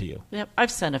send it to you. Yep,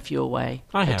 I've sent a few away.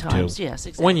 I at have times. too. Yes,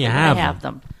 exactly. When you I have have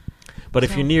them. But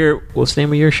if you're near, what's the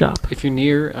name of your shop? If you're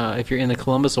near, if you're in the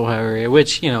Columbus, Ohio area,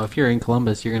 which, you know, if you're in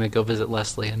Columbus, you're going to go visit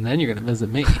Leslie, and then you're going to visit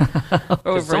me.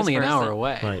 Or It's vice only an versa. hour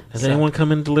away. Right. Has So- anyone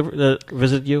come in to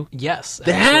visit you? Yes.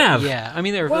 They have? Yeah. I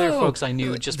mean, there were folks I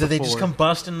knew just Did before. they just come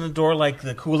busting in the door like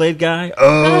the Kool-Aid guy?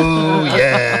 Oh,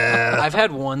 yeah. I've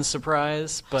had one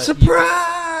surprise, but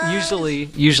Surprise!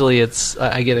 usually it's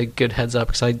I get a good heads up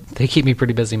because they keep me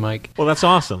pretty busy, Mike. Well, that's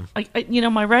awesome.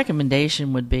 My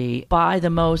recommendation would be buy the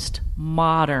most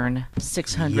modern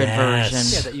 600 Yes.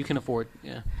 version. Yeah, that you can afford.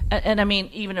 Yeah. And I mean,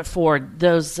 even at Ford,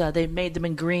 those they've made them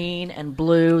in green and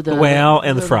blue. The whale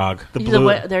and the frog. The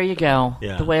blue. There you go.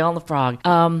 Yeah. The whale and the frog.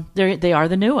 They are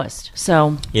the newest.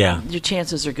 So Yeah. your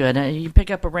chances are good. You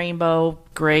pick up a rainbow,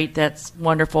 great. That's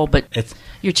wonderful. But It's-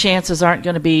 your chances aren't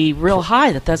going to be real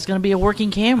high that's going to be a working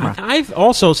camera. I've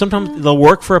also, sometimes they'll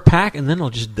work for a pack and then they'll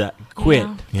just quit,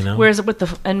 you know? Whereas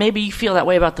with and maybe you feel that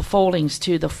way about the foldings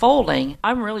too. The folding,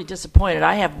 I'm really disappointed.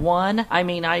 I have one. I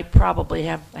mean, I probably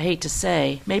have, I hate to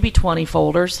say, maybe 20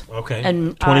 folders. Okay.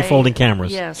 And 20 folding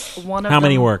cameras. Yes. One of How them,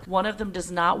 many work? One of them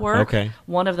does not work. Okay.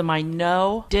 One of them I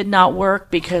know did not work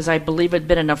because I believe it had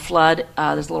been in a flood.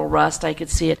 There's a little rust. I could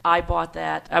see it. I bought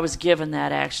that. I was given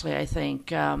that, actually, I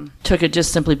think. Took it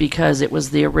just simply because it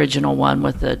was the original one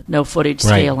with the no footage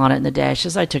scale on it in the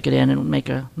dashes. I took it in and make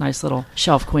a nice little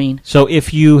shelf queen. So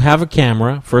if you have a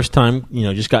camera, first time,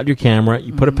 just got your camera,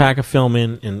 you put a pack of film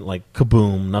in, and like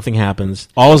kaboom, nothing happens.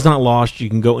 All is not lost. You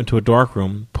can go into a dark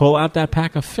room, pull out that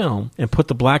pack of film, and put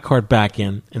the black card back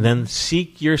in, and then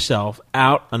seek yourself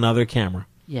out another camera.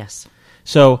 Yes.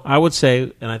 So I would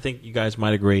say, and I think you guys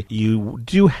might agree, you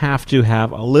do have to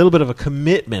have a little bit of a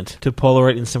commitment to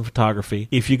Polaroid instant photography.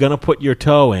 If you're going to put your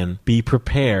toe in, be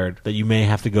prepared that you may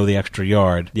have to go the extra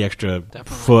yard, the extra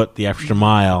foot, the extra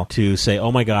mile to say,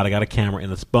 oh my God, I got a camera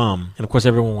in its bum. And of course,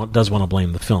 everyone does want to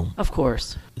blame the film. Of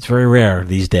course. It's very rare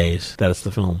these days that it's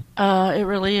the film. It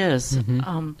really is.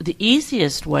 The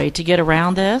easiest way to get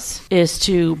around this is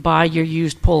to buy your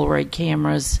used Polaroid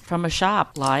cameras from a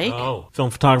shop like...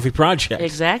 Film Photography Project.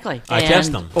 Exactly. I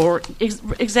test them.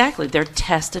 Exactly. They're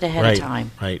tested ahead of time.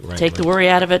 Right. Take the worry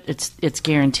out of it. It's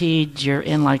guaranteed. You're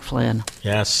in like Flynn.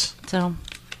 Yes. So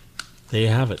there you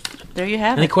have it. there you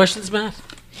have Any it. questions, Matt?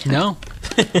 No.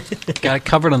 Got it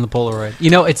covered on the Polaroid.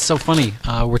 It's so funny.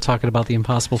 We're talking about the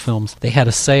Impossible films. They had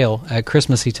a sale at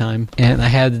Christmassy time, and I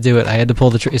had to do it. I had to pull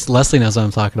the trigger. Leslie knows what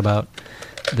I'm talking about.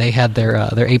 They had their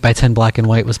 8x10 black and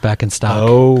white was back in stock.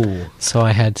 Oh. So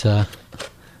I had to...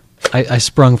 I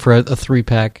sprung for a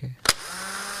 3-pack.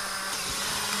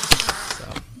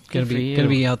 Gonna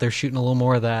be out there shooting a little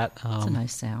more of that. That's a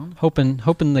nice sound.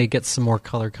 Hoping they get some more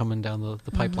color coming down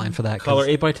the pipeline for that. Color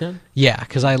 8x10? Yeah,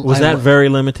 because Was that very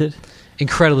limited?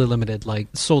 incredibly limited, like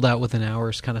sold out within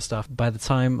hours kind of stuff. By the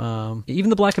time, even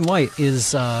the black and white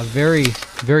is very,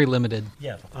 very limited.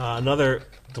 Yeah. Another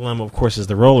dilemma, of course, is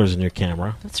the rollers in your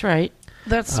camera. That's right.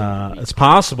 That's It's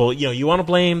possible. You want to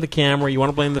blame the camera. You want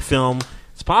to blame the film.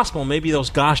 It's possible maybe those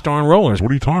gosh darn rollers.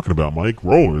 What are you talking about, Mike?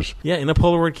 Rollers? Yeah, in a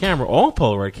Polaroid camera. All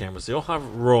Polaroid cameras, they all have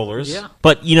rollers. Yeah.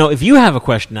 But, if you have a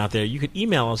question out there, you could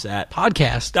email us at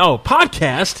Podcast.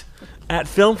 podcast at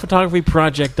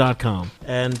filmphotographyproject.com.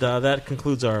 And that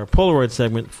concludes our Polaroid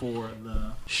segment for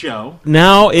the show.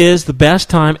 Now is the best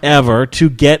time ever to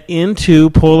get into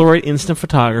Polaroid instant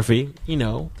photography.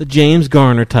 The James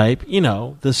Garner type.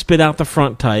 The spit out the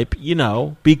front type.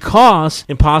 Because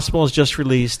Impossible has just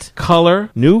released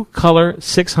new color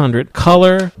 600,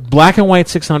 color black and white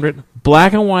 600,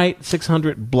 black and white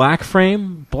 600 black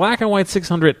frame, black and white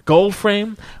 600 gold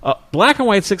frame, black and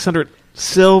white 600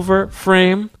 silver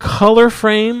frame, color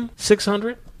frame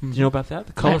 600. Do you know about that?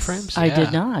 The color frames? I Yeah.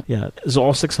 did not. Yeah, it's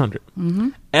all 600. Mm-hmm.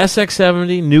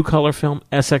 SX70, new color film,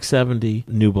 SX70,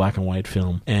 new black and white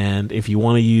film. And if you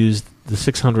want to use the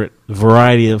 600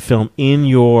 variety of film in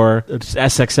your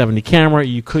SX70 camera,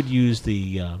 you could use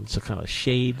the it's a kind of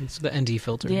shade. It's The ND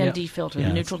filter. The ND filter, Yeah,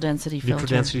 the it's neutral density filter.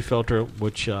 neutral density filter,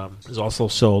 which is also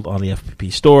sold on the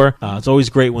FPP store. It's always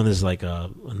great when there's like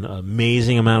an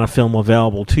amazing amount of film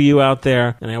available to you out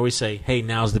there. And I always say, hey,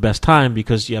 now's the best time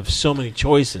because you have so many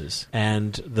choices.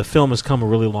 And the film has come a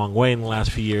really long way in the last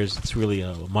few years. It's really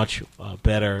a much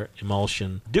better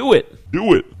emulsion. Do it!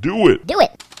 Do it. Do it. Do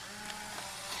it.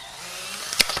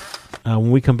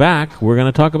 When we come back, we're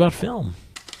going to talk about film.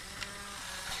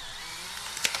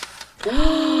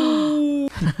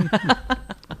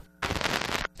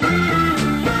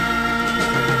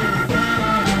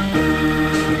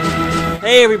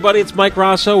 Hey, everybody, it's Mike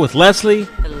Rosso with Leslie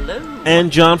Hello.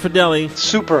 and John Fideli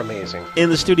Super amazing. in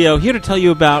the studio here to tell you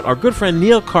about our good friend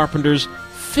Neil Carpenter's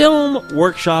film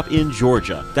workshop in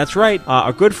Georgia. That's right.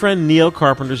 Our good friend Neil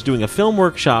Carpenter's doing a film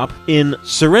workshop in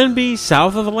Serenbe,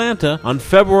 south of Atlanta, on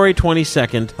February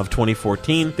 22nd of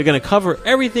 2014. They're going to cover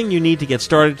everything you need to get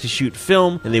started to shoot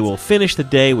film, and they will finish the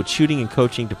day with shooting and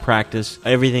coaching to practice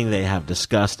everything they have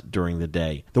discussed during the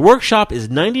day. The workshop is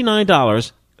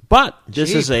 $99, but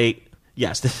this is a...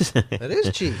 Yes, this is That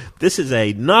is cheap. This is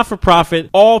a not-for-profit.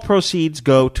 All proceeds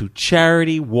go to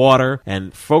Charity Water.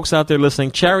 And folks out there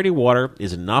listening, Charity Water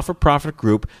is a not-for-profit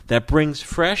group that brings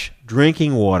fresh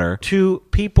drinking water to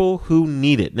people who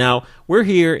need it. Now, we're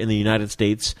here in the United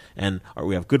States, and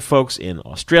we have good folks in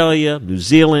Australia, New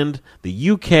Zealand, the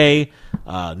UK,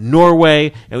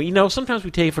 Norway. And, you know, sometimes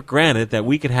we take for granted that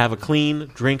we could have a clean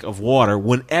drink of water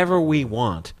whenever we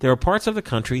want. There are parts of the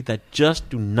country that just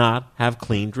do not have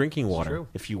clean drinking water. True.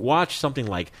 If you watch something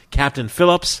like Captain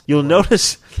Phillips, you'll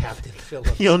notice Captain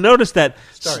Phillips. you'll notice that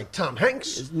Starring Tom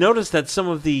Hanks. notice that some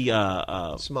of the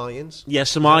Somalians.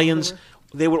 Somalians,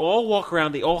 they would all walk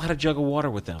around. They all had a jug of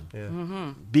water with them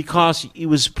Yeah. because it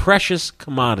was precious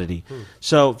commodity.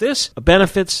 So this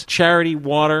benefits Charity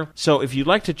Water. So if you'd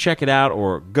like to check it out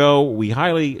or go, we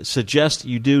highly suggest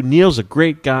you do. Neil's a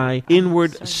great guy.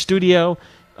 Inward Studio,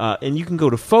 and you can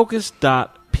go to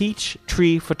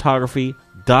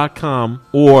focus.peachtreephotography.com,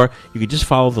 or you could just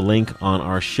follow the link on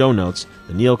our show notes.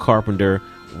 The Neil Carpenter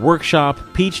Workshop,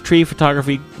 Peachtree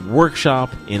Photography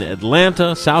Workshop in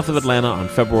Atlanta, south of Atlanta, on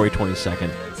February 22nd.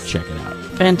 Check it out.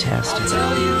 Fantastic.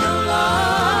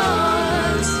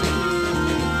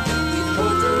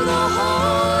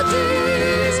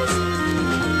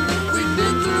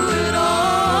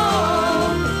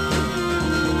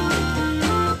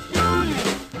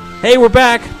 Hey, we're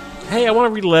back. Hey, I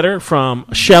want to read a letter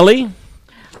from Shelley.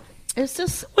 Is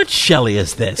this What Shelley is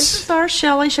is this? this our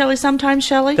Shelley? Shelley sometimes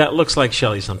Shelley? That looks like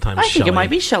Shelley sometimes. I think Shelley. it might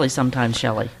be Shelley sometimes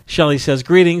Shelley. Shelley says,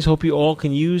 greetings. Hope you all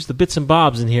can use the bits and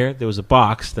bobs in here. There was a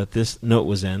box that this note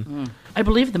was in. I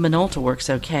believe the Minolta works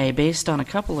okay based on a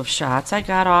couple of shots I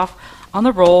got off on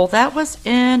the roll that was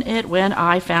in it when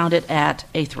I found it at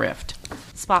a thrift.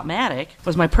 Spotmatic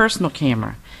was my personal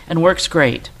camera and works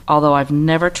great, although I've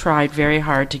never tried very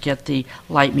hard to get the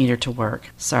light meter to work.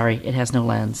 Sorry, it has no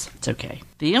lens. It's okay.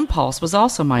 The Impulse was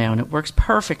also my own. It works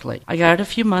perfectly. I got it a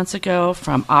few months ago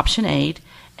from Option 8,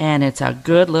 and it's a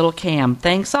good little cam.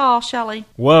 Thanks all, Shelley.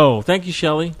 Whoa. Thank you,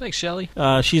 Shelley. Thanks, Shelley.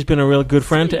 She's been a real good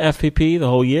friend to FPP the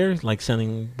whole year, like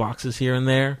sending boxes here and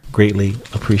there. Greatly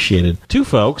appreciated. Two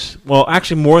folks, well,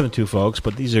 actually more than two folks,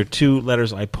 but these are two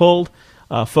letters I pulled.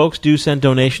 Folks do send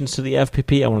donations to the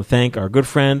FPP. I want to thank our good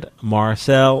friend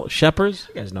Marcel Sheppers.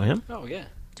 You guys know him. Oh, yeah.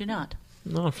 Do not.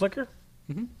 No, on Flickr?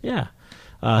 Mm-hmm. Yeah.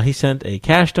 He sent a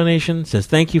cash donation, says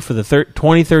thank you for the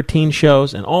 2013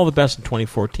 shows and all the best in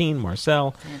 2014,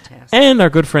 Marcel. Fantastic. And our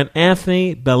good friend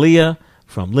Anthony Belia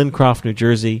from Lincroft, New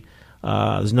Jersey.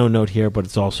 There's no note here, but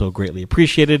it's also greatly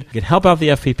appreciated. You can help out the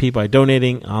FPP by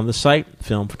donating on the site,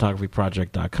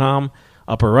 filmphotographyproject.com.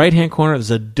 Upper right-hand corner,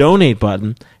 there's a donate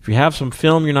button. If you have some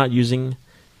film you're not using,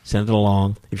 send it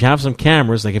along. If you have some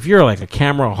cameras, like if you're like a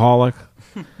camera-holic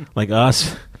like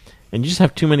us, and you just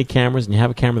have too many cameras and you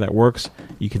have a camera that works,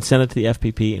 you can send it to the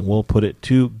FPP and we'll put it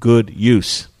to good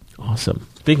use. Awesome.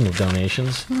 Speaking of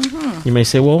donations, you may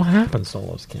say, well, what happens to all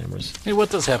those cameras? Hey, what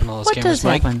does happen to all those What cameras, does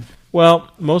Mike? happen?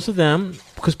 Well, most of them,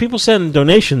 because people send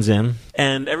donations in,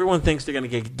 and everyone thinks they're going to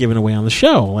get given away on the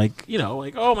show. Like, you know,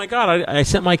 like, oh my God, I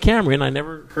sent my camera in, I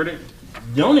never heard it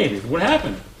donated. What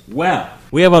happened? Well,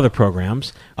 we have other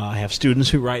programs. I have students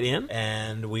who write in,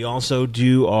 and we also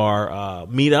do our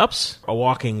meetups, our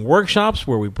walking workshops,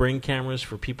 where we bring cameras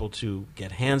for people to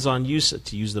get hands-on use,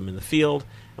 to use them in the field.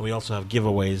 And we also have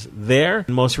giveaways there.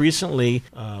 And most recently,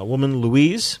 a woman,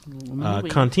 Louise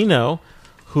Contino,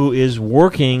 who is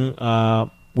working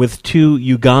with 2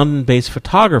 Ugandan-based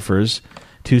photographers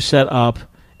to set up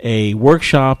a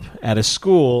workshop at a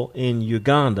school in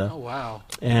Uganda. Oh, wow.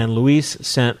 And Luis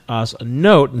sent us a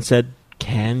note and said,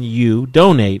 can you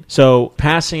donate? So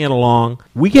passing it along,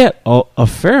 we get a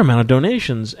fair amount of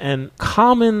donations, and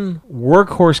common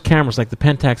workhorse cameras like the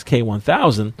Pentax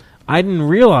K1000, I didn't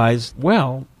realize,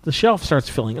 well, the shelf starts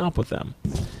filling up with them.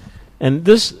 And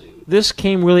this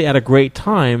came really at a great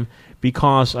time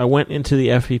because I went into the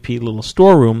FPP little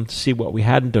storeroom to see what we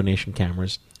had in donation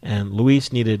cameras, and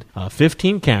Luis needed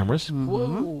 15 cameras.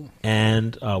 Whoa.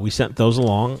 And we sent those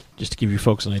along. Just to give you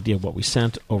folks an idea of what we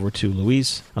sent over to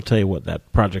Luis, I'll tell you what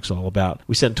that project's all about.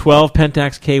 We sent 12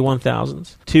 Pentax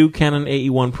K1000s, 2 Canon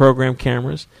AE1 program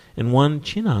cameras, and 1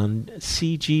 Chinon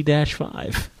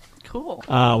CG-5. Cool.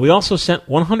 We also sent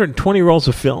 120 rolls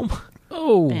of film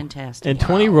Oh. Fantastic. and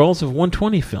 20 rolls of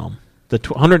 120 film. The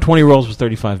 120 rolls was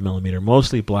 35 millimeter,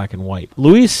 mostly black and white.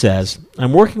 Luis says,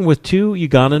 I'm working with 2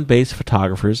 Ugandan-based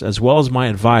photographers as well as my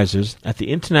advisors at the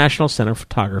International Center for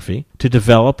Photography to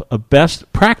develop a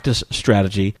best practice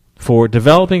strategy for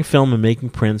developing film and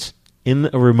making prints in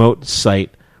a remote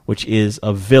site, which is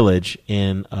a village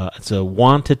in, it's a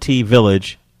Wantati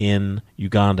village in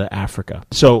Uganda, Africa.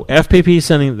 So FPP is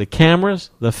sending the cameras,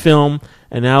 the film,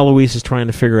 and now Luis is trying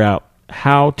to figure out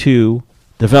how to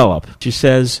develop. She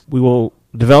says, we will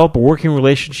develop a working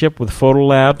relationship with photo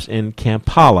labs in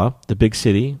Kampala, the big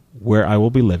city where I will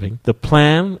be living. The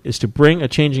plan is to bring a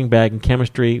changing bag and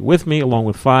chemistry with me along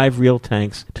with 5 real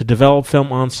tanks to develop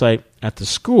film on site at the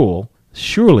school.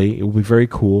 Surely it will be very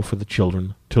cool for the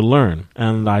children to learn.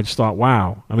 And I just thought,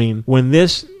 wow. I mean, when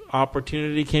this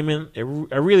opportunity came in,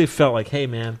 I really felt like, hey,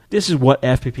 man, this is what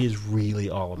FPP is really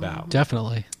all about.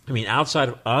 Definitely. I mean, outside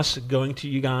of us going to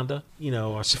Uganda,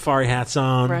 our safari hats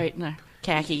on. Right, and our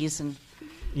khakis and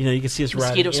You can see us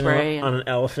mosquito riding spray on an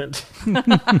elephant.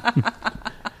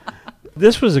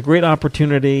 This was a great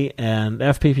opportunity, and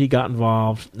FPP got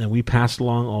involved, and we passed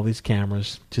along all these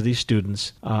cameras to these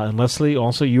students. And Leslie,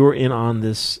 also, you were in on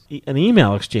this an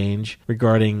email exchange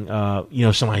regarding,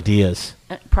 some ideas.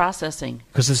 processing.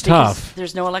 Because it's tough.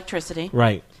 There's no electricity.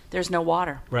 Right. There's no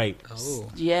water. Right. Oh.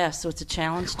 Yeah, so it's a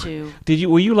challenge to...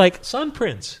 Were you like sun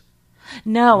prints?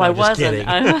 No, I just wasn't.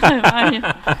 kidding.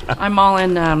 I'm all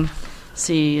in...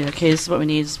 okay, this is what we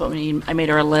need, this is what we need. I made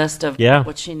her a list of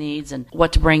what she needs and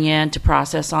what to bring in to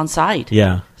process on site.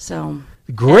 Yeah. So...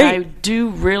 Great. I do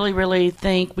really, really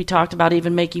think we talked about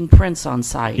even making prints on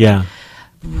site. Yeah.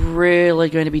 Really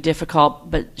going to be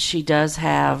difficult, but she does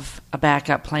have a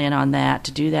backup plan on that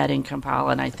to do that in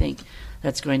Kampala, and I think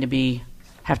that's going to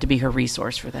have to be her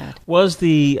resource for that. Was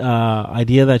the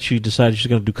idea that she decided she's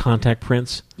going to do contact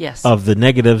prints Yes. of the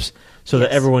negatives so that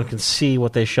Yes. everyone can see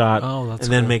what they shot that's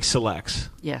and then cool. make selects?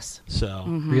 Yes. So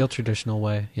Real traditional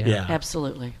way. Yeah. Yeah.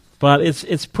 Absolutely. But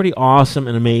it's pretty awesome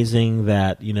and amazing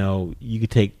that you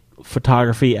could take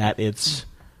photography at its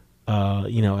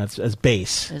as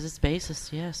base, As its basis,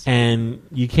 yes. and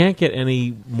you can't get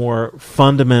any more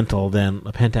fundamental than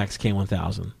a Pentax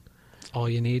K1000. All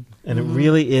you need. And it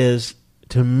really is,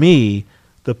 to me,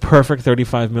 the perfect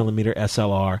 35 millimeter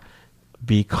SLR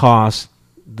because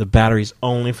the battery's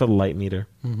only for the light meter.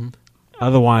 Mm-hmm.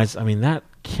 Otherwise, I mean, that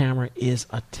camera is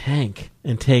a tank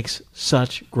and takes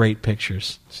such great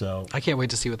pictures. So I can't wait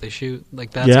to see what they shoot.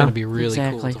 Like, that's Yeah. going to be really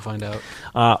Exactly. cool to find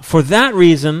out. for that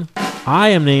reason, I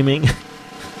am naming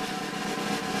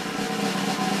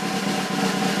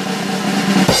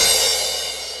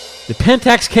the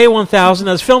Pentax K1000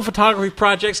 as Film Photography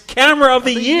Project's Camera of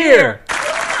the Year.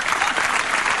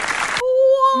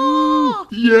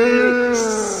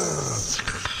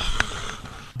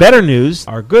 Better news,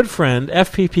 our good friend,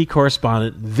 FPP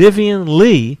correspondent Vivian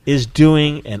Lee, is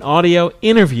doing an audio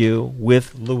interview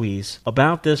with Louise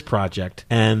about this project,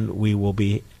 and we will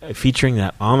be featuring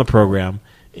that on the program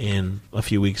in a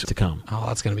few weeks to come. Oh,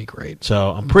 that's going to be great.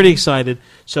 So I'm pretty excited.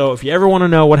 So if you ever want to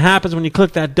know what happens when you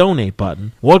click that donate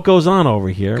button, what goes on over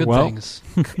here, Good well, things.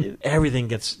 everything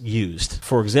gets used.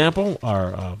 For example,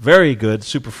 our very good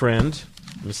super friend,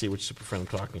 let me see which super friend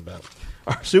I'm talking about.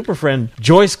 Our super friend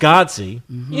Joyce Godsey,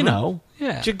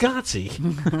 Yeah. Jagotzi.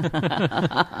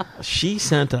 She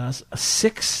sent us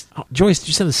Joyce, did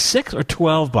you send us 6 or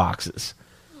 12 boxes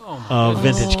of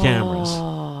vintage cameras?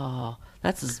 Oh,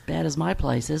 that's as bad as my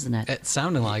place, isn't it? It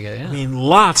sounded like it, yeah. I mean,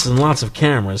 lots and lots of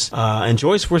cameras. And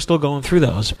Joyce, we're still going through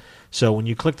those. So when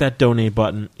you click that donate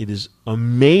button, it is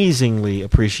amazingly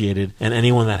appreciated. And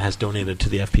anyone that has donated to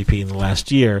the FPP in the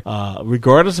last year,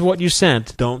 regardless of what you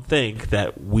sent, don't think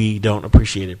that we don't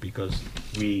appreciate it, because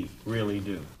we really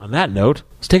do. On that note,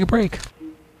 let's take a break.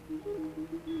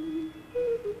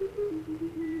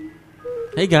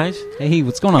 Hey, guys. Hey,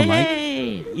 what's going on, Mike?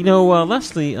 Hey. You know,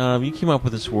 Leslie, you came up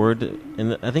with this word,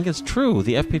 and I think it's true.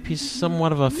 The FPP is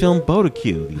somewhat of a film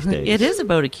bodicue these days. It is a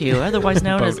bodicue, otherwise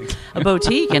known as a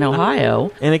boutique in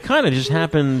Ohio. And it kind of just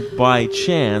happened by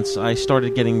chance. I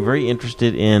started getting very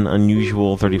interested in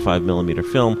unusual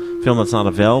 35mm film that's not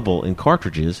available in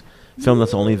cartridges, film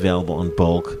that's only available on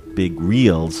bulk, big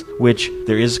reels, which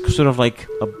there is sort of like,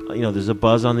 there's a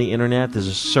buzz on the internet, there's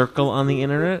a circle on the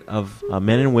internet of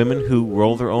men and women who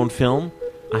roll their own film.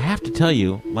 I have to tell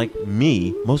you, like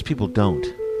me, most people don't.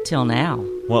 Till now.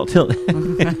 Well,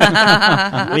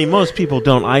 I mean, most people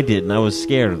don't. I did, and I was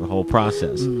scared of the whole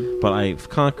process. But I've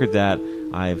conquered that.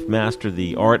 I've mastered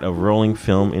the art of rolling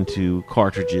film into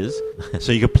cartridges,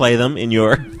 so you can play them in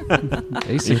your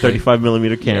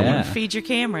 35mm camera. Yeah. Feed your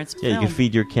camera. It's Yeah, you film. can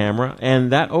feed your camera,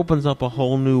 and that opens up a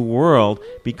whole new world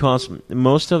because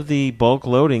most of the bulk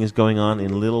loading is going on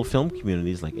in little film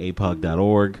communities like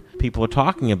apug.org. People are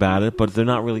talking about it, but they're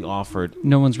not really offered.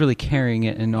 No one's really carrying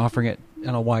it and offering it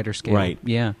on a wider scale. Right.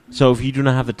 Yeah. So if you do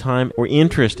not have the time or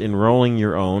interest in rolling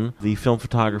your own, the Film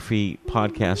Photography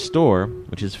Podcast Store,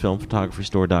 which is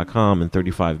filmphotographystore.com, and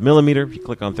 35mm, if you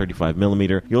click on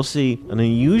 35mm, you'll see an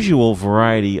unusual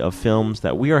variety of films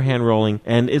that we are hand-rolling,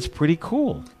 and it's pretty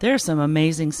cool. There are some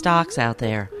amazing stocks out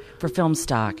there for film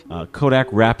stock. Kodak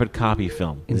Rapid Copy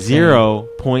Film, Insane.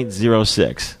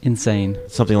 0.06. Insane.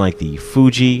 Something like the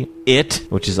Fuji IT,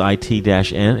 which is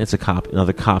IT-N. It's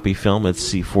another copy film.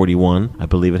 It's C41. I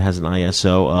believe it has an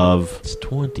ISO of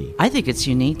 20. I think it's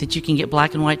unique that you can get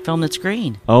black and white film that's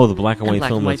green. Oh, the black and white black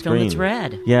film and white that's film green. that's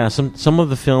red. Yeah, some of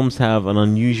the films have an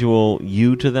unusual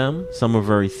hue to them. Some are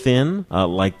very thin,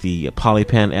 like the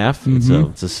Polypan F.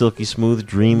 It's a silky smooth,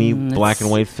 dreamy black and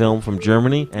white film from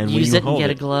Germany. And when Use you it and hold get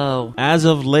a glow. As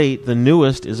of late, the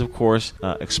newest is, of course,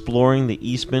 exploring the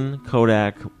Eastman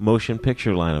Kodak motion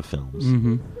picture line of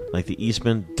films. Like the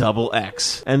Eastman Double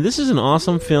X. And this is an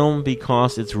awesome film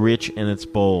because it's rich and it's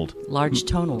bold. Large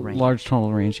tonal range. Large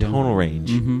tonal range. Yeah. Tonal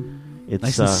range. It's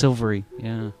Nice and silvery.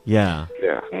 Yeah. Yeah.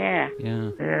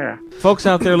 Yeah. Folks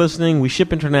out there listening, we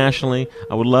ship internationally.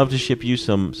 I would love to ship you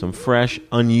some fresh,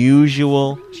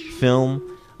 unusual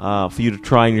film for you to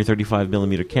try in your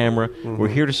 35mm camera. We're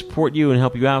here to support you and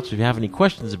help you out, so if you have any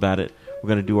questions about it, we're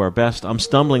going to do our best. I'm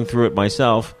stumbling through it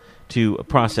myself to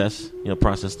process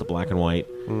the black and white.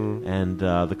 And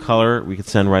the color we could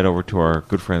send right over to our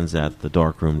good friends at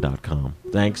thedarkroom.com.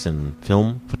 Thanks, and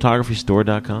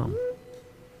filmphotographystore.com.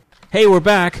 Hey, we're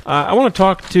back. I want to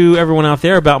talk to everyone out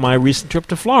there about my recent trip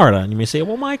to Florida. And you may say,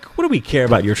 well, Mike, what do we care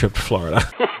about your trip to Florida?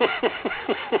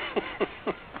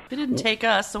 It didn't take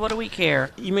us, so what do we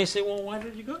care? You may say, well, why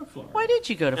did you go to Florida? Why did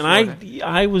you go to And Florida?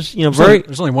 I was,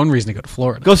 There's only one reason to go to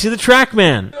Florida. go see the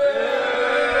Trackman.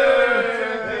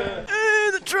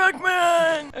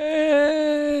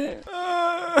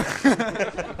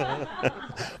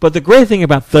 But the great thing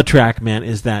about the Trackman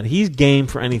is that he's game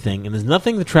for anything, and there's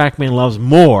nothing the Trackman loves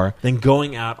more than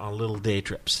going out on little day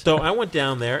trips. So I went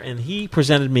down there, and he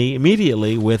presented me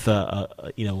immediately with I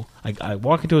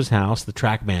walk into his house, the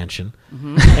Track Mansion,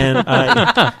 and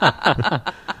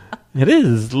it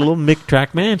is a little Mick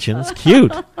Track Mansion. It's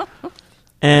cute.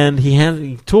 And he handed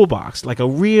me a toolbox, like a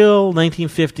real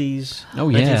 1950s, Oh,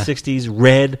 yeah. 1960s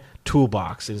red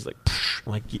toolbox. And he's like, psh.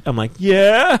 I'm like,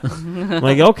 yeah. I'm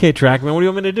like, okay, Trackman, what do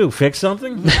you want me to do? Fix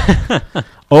something?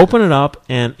 Open it up,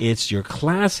 and it's your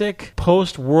classic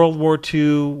post-World War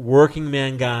II working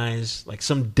man guys, like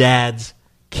some dad's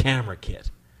camera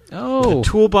kit. Oh. A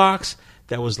toolbox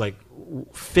that was like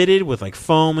fitted with like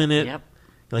foam in it. Yep.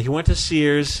 Like you went to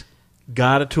Sears,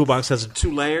 got a toolbox that has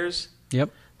 2 layers. Yep.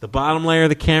 The bottom layer,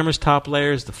 the camera's top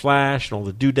layers, the flash, and all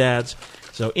the doodads.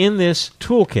 So in this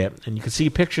toolkit, and you can see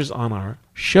pictures on our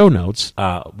show notes,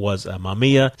 was a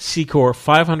Mamiya Secor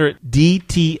 500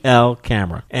 DTL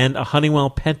camera and a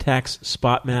Honeywell Pentax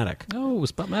Spotmatic. Oh,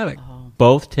 Spotmatic.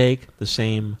 Both take the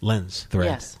same lens thread.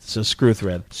 Yes. It's a screw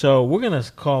thread. So we're going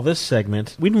to call this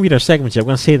segment, we didn't read our segments yet, we're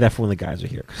going to say that for when the guys are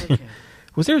here. Okay.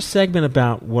 Was there a segment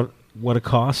about what it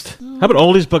cost? How about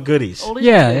oldies but goodies? Oldies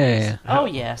Yeah, and yeah, goodies. yeah. Oh,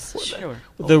 yes. Sure.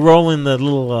 The roll in the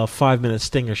little 5-minute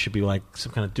stinger should be like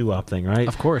some kind of doo-wop thing, right?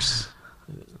 Of course.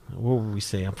 What would we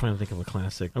say? I'm trying to think of a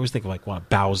classic. I always think of like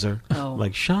Bowser. Oh.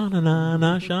 Like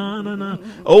sha-na-na-na, sha-na-na.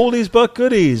 Oldies but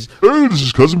goodies. Hey, this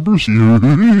is Cousin Brucey.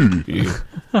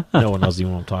 No one knows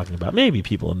even what I'm talking about. Maybe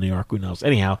people in New York, who knows?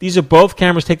 Anyhow, these are both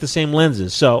cameras take the same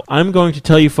lenses. So I'm going to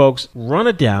tell you folks, run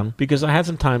it down, because I had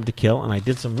some time to kill, and I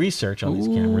did some research on these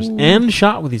cameras and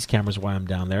shot with these cameras while I'm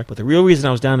down there. But the real reason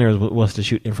I was down there was to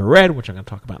shoot infrared, which I'm going to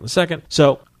talk about in a second.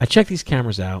 So I checked these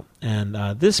cameras out, and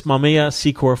this Mamiya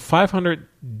Secor 500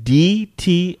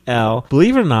 DTL.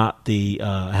 Believe it or not, the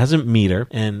has a meter,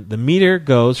 and the meter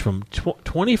goes from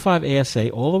 25 ASA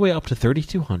all the way up to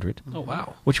 3200. Oh,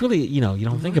 wow. Which really, you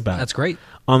don't think about. That's great.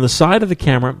 On the side of the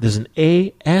camera, there's an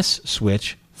AS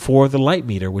switch for the light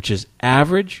meter, which is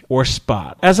average or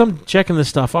spot. As I'm checking this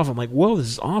stuff off, I'm like, whoa, this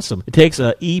is awesome. It takes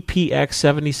a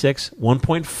EPX76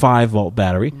 1.5 volt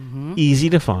battery. Easy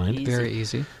to find. Very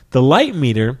easy. The light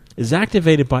meter is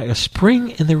activated by a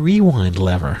spring in the rewind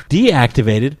lever.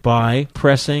 Deactivated by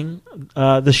pressing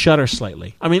the shutter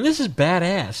slightly. I mean, this is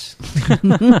badass.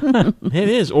 It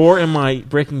is. Or in my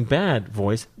Breaking Bad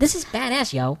voice, This is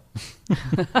badass, yo.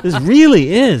 this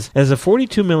really is. It has a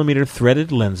 42 millimeter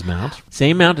threaded lens mount.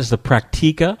 Same mount as the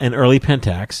Praktica and early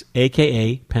Pentax,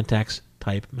 a.k.a. Pentax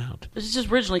type mount. This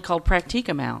is originally called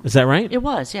Praktica mount. Is that right? It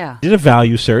was, yeah. Did a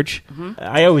value search.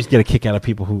 I always get a kick out of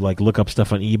people who look up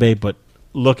stuff on eBay, but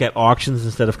look at auctions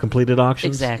instead of completed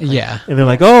auctions. Exactly. Yeah. And they're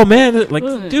like, oh man,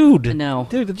 dude. No.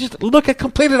 Dude, just look at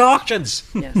completed auctions.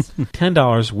 Yes.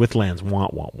 $10 with lens. Wah,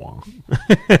 wah, wah.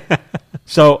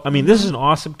 So, I mean, this is an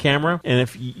awesome camera, and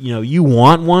if you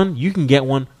want one, you can get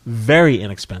one very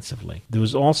inexpensively. There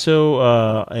was also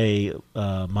a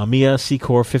Mamiya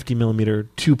Secor 50mm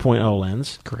 2.0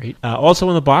 lens. Great. Also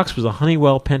in the box was a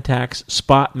Honeywell Pentax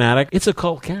Spotmatic. It's a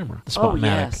cult camera, the Spotmatic.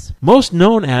 yes. Most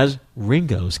known as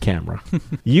Ringo's camera.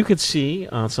 You could see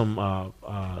on some,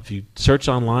 if you search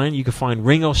online, you could find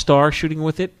Ringo Starr shooting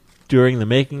with it during the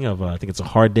making of, I think it's A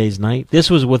Hard Day's Night. This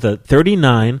was with a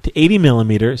 39 to 80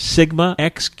 millimeter Sigma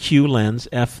XQ lens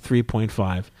f3.5.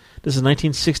 This is a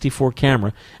 1964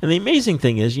 camera. And the amazing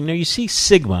thing is, you see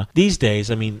Sigma these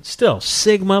days. I mean, still,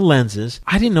 Sigma lenses.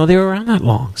 I didn't know they were around that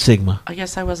long, Sigma. I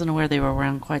guess I wasn't aware they were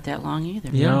around quite that long either.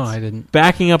 Yeah. No, I didn't.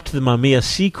 Backing up to the Mamiya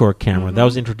Secor camera, that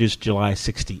was introduced July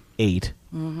 68.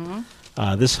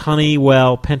 This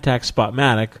Honeywell Pentax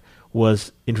Spotmatic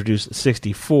was introduced in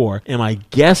 64. Am I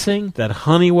guessing that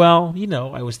Honeywell,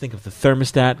 I always think of the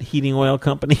thermostat heating oil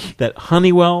company, that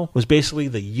Honeywell was basically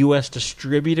the U.S.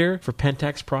 distributor for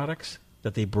Pentax products,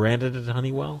 that they branded it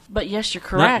Honeywell? But yes, you're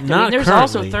correct. Not there's currently.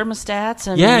 also thermostats.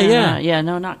 And, Yeah.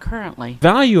 no, not currently.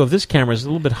 Value of this camera is a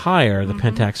little bit higher, the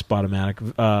Pentax Spotmatic,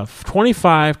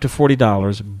 $25 to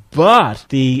 $40, but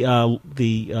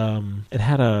it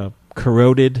had a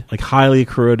corroded, highly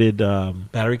corroded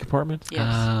battery compartment. Yes.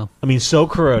 I mean, so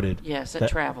corroded. Yes, it that-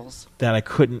 travels. that I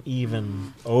couldn't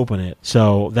even open it.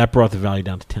 So that brought the value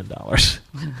down to $10.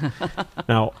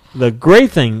 Now, the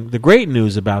great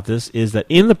news about this is that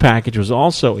in the package was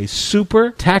also a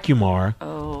Super Tacumar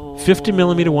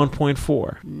 50mm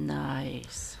 1.4.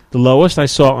 Nice. The lowest I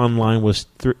saw online was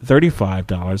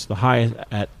 $35. The highest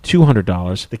at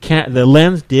 $200. The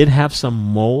lens did have some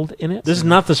mold in it. This is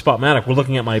not the Spotmatic. We're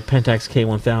looking at my Pentax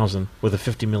K1000 with a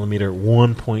 50mm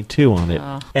 1.2 on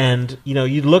it. And,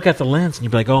 you'd look at the lens and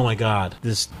you'd be like, oh my God,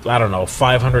 this, I don't know,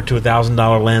 $500 to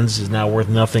 $1,000 lens is now worth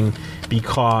nothing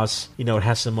because, it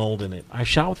has some mold in it. I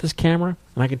shot with this camera,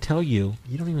 and I can tell you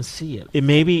don't even see it. It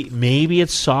maybe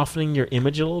it's softening your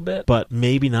image a little bit, but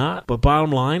maybe not. But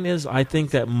bottom line is, I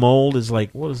think that mold is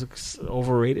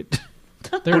overrated.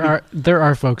 There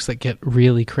are folks that get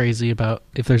really crazy about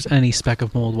if there's any speck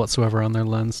of mold whatsoever on their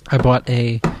lens. I bought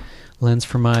a lens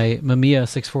for my Mamiya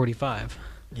 645.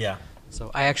 Yeah. So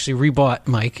I actually rebought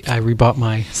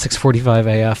my 645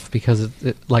 AF because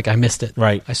I missed it.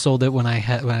 Right. I sold it when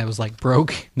I was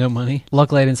broke, no money.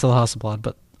 Luckily I didn't sell the Hasselblad,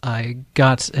 but I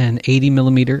got an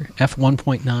 80mm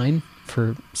f1.9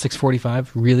 for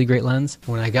 645, really great lens.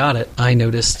 When I got it, I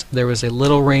noticed there was a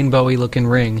little rainbowy looking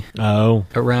ring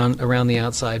around the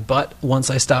outside, but once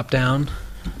I stopped down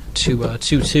to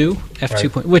 2.2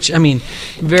 f2 point, which I mean,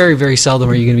 very very seldom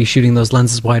are you going to be shooting those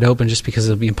lenses wide open just because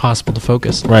it'll be impossible to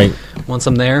focus. Right. Once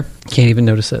I'm there, can't even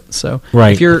notice it. So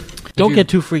right. Don't get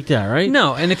too freaked out, right?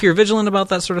 No, and if you're vigilant about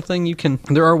that sort of thing,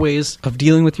 there are ways of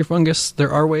dealing with your fungus.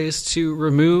 There are ways to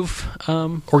remove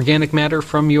organic matter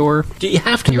from your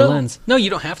lens. No, you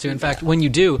don't have to. In fact, when you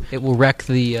do, it will wreck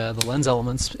the lens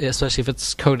elements, especially if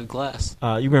it's coated glass.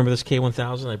 You remember this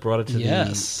K1000? I brought it to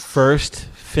the first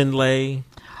Findlay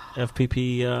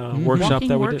FPP workshop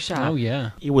that we did. Oh,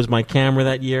 yeah. It was my camera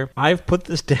that year. I've put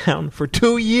this down for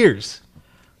 2 years.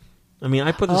 I mean,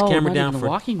 I put this camera down for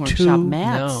walking workshop,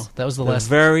 Matt. No, that was the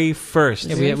very first.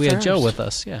 Yeah, we had Joe with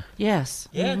us. Yeah. Yes.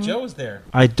 Yeah, Joe was there.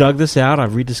 I dug this out.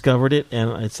 I've rediscovered it,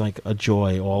 and it's like a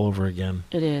joy all over again.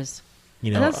 It is.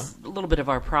 You know, and that's a little bit of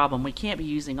our problem. We can't be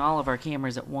using all of our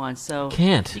cameras at once, so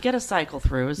Can't. you got to cycle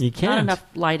through. There's You can't. not enough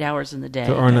light hours in the day.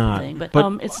 There are type of not. thing. But,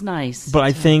 But- it's nice. but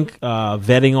I think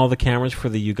vetting all the cameras for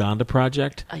the Uganda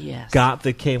project Yes. got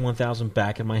the K1000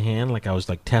 back in my hand. Like I was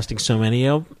like testing so many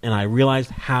of them, and I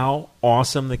realized how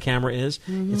awesome the camera is.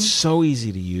 It's so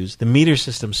easy to use. The meter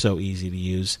system's so easy to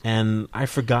use, and I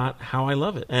forgot how I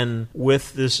love it. And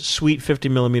with this sweet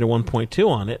 50mm 1.2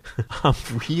 on it, I'm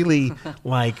really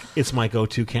like, it's my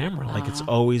go-to camera. Like it's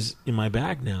always in my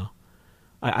bag now.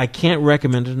 I can't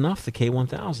recommend it enough, the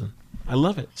K1000. I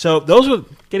love it. So those were,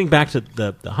 getting back to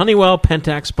the Honeywell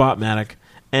Pentax Spotmatic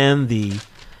and the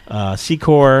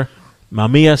Secor,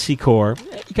 Mamiya Secor.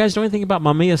 You guys know anything about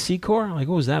Mamiya Secor? Like,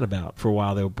 what was that about? For a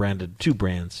while, they were branded two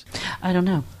brands. I don't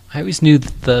know. I always knew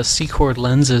that the Secord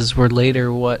lenses were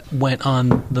later what went on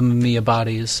the Mamiya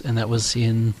bodies, and that was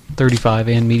in 35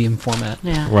 and medium format.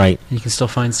 Yeah. Right. And you can still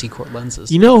find Secord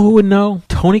lenses. You know who would know?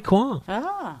 Tony Kwong.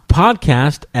 Ah.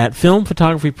 Podcast at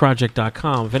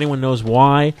filmphotographyproject.com. If anyone knows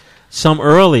why some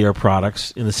earlier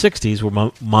products in the 60s were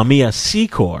Mamiya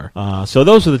Secor. So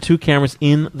those are the two cameras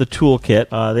in the toolkit.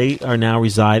 They are now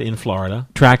reside in Florida.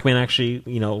 Trackman actually,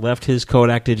 left his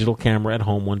Kodak digital camera at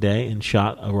home one day and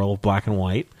shot a roll of black and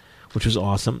white, which was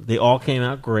awesome. They all came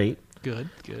out great. Good,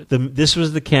 good. This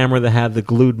was the camera that had the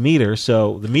glued meter,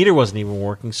 so the meter wasn't even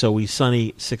working, so we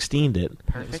Sunny 16'd it.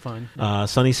 That was fine.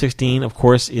 Sunny 16, of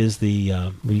course, is the...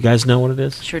 you guys know what it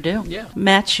is? Sure do. Yeah.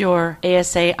 Match your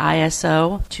ASA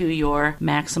ISO to your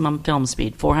maximum film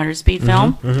speed. 400 speed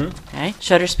film. Okay.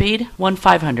 Shutter speed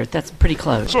 1/500. That's pretty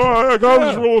close. Sorry, I got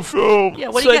this roll of film. Yeah.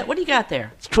 What do you got? What do you got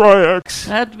there? Let's try X.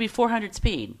 That would be 400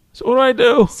 speed. So what do I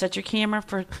do? Set your camera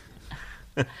for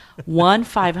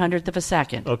 1/500th of a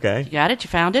second. Okay. You got it? You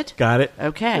found it? Got it.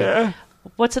 Okay. Yeah.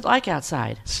 What's it like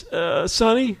outside?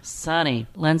 Sunny? Sunny.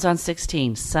 Lens on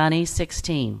 16. Sunny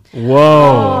 16.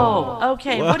 Whoa. Oh,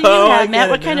 okay. What do you Whoa, I have, get Matt?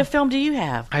 it What kind now. of film do you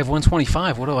have? I have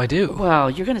 125. What do I do?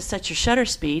 Well, you're going to set your shutter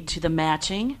speed to the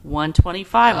matching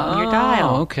 125 on your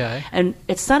dial. Okay. And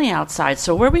it's sunny outside,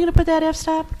 so where are we going to put that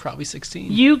f-stop? Probably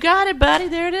 16. You got it, buddy.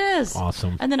 There it is.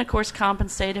 Awesome. And then, of course,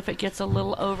 compensate if it gets a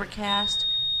little overcast.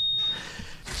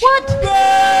 What?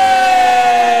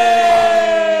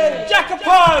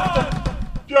 Jackpot!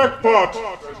 Jackpot!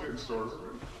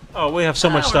 Oh, we have so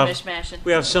much we're stuff. mishmashing.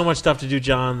 We have so much stuff to do,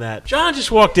 John, that John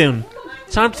just walked in.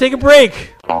 It's time to take a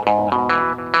break.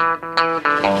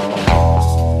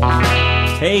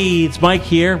 Hey, it's Mike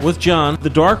here with John. The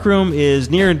Darkroom is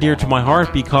near and dear to my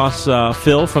heart because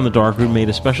Phil from the Darkroom made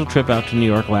a special trip out to New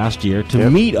York last year to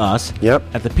meet us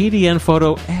at the PDN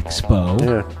Photo Expo.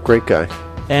 Yeah, great guy.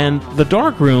 And the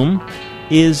Darkroom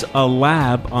is a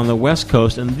lab on the West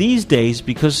Coast. And these days,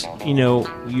 because,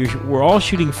 we're all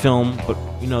shooting film, but,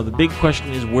 the big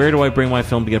question is, where do I bring my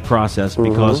film to get processed?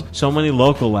 Because so many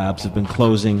local labs have been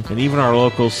closing. And even our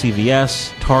local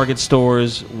CVS, Target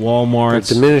stores, Walmart.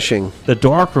 They're diminishing. The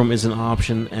Darkroom is an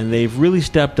option, and they've really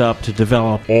stepped up to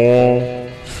develop All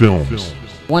films.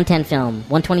 110 film,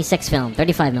 126 film,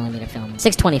 35mm film,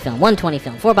 620 film, 120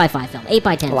 film, 4x5 film,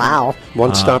 8x10 Wow.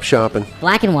 One-stop shopping. film,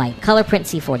 black and white, color print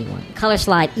C41, color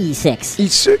slide E6.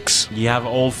 E6. You have an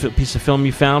old piece of film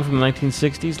you found from the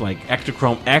 1960s, like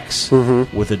Ektachrome X,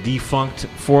 with a defunct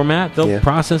format. They'll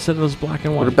process it as black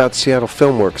and white. What about Seattle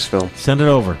Filmworks film? Send it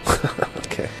over.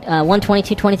 Okay.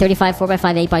 122, 20, 35,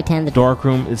 4x5, 8x10.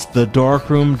 Darkroom. It's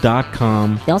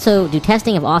thedarkroom.com. They also do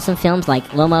testing of awesome films like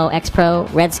Lomo, X Pro,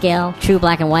 Red Scale, True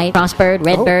Black and White, Crossbird,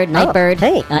 Redbird, Nightbird,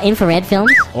 infrared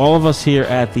films. All of us here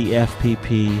at the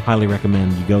FPP highly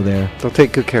recommend you go there. They'll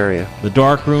take good care of you.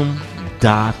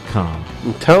 Thedarkroom.com.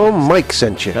 And tell them Mike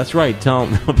sent you. That's right. Tell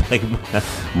them,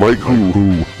 Mike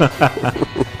who?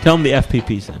 tell them the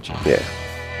FPP sent you. Yeah.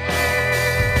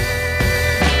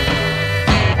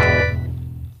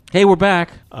 Hey, we're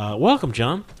back. Welcome,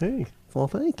 John. Hey, well,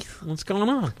 thanks. What's going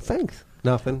on? Thanks.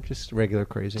 Nothing, just regular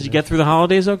crazy. Did you get through the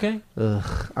holidays okay?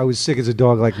 I was sick as a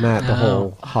dog like Matt the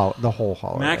whole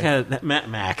holiday.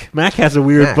 Mac has a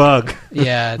weird Mac. bug.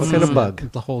 Yeah. What kind of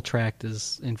bug? The whole tract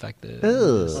is infected.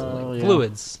 Ugh. It's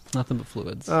fluids. Nothing but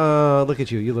fluids. Look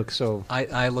at you. You look so...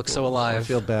 I look so alive. I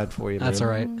feel bad for you, man. That's all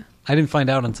right. I didn't find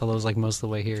out until I was like most of the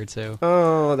way here too.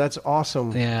 Oh, that's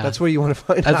awesome. Yeah. That's where you want to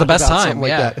find out. That's the best about time. something like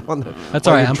Yeah. that That's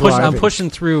while all right. you're I'm driving. pushing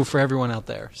through for everyone out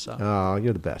there. So. Oh,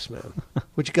 you're the best, man.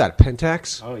 What you got?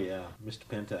 Pentax? Oh, yeah. Mr.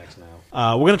 Pentax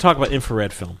now. We're going to talk about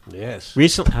infrared film. Yes.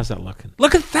 Recently, how's that looking?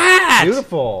 Look at that!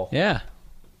 Beautiful. Yeah.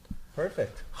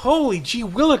 Perfect. Holy gee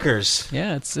willikers.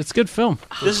 Yeah. It's good film.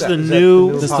 This is that- the is that new...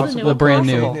 the new This is Impossible? the brand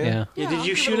new. Yeah. Yeah. Did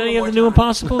you shoot any of the new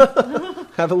Impossible?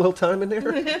 Have a little time in there.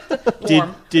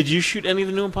 Did you shoot any of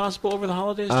the New Impossible over the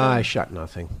holidays? I shot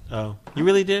nothing. Oh, you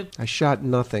really did? I shot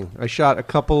nothing. I shot a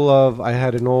couple of. I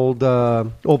had an old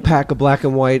pack of black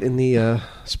and white in the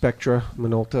Spectra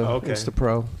Minolta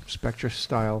Instapro Spectra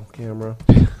style camera.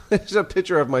 There's a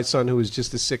picture of my son who is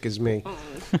just as sick as me,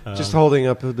 just holding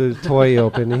up the toy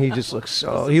open, and he just looks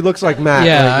he looks like Matt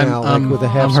right now, like with a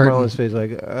half smile on his face,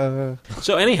 like.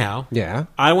 So anyhow,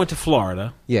 I went to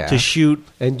Florida to shoot,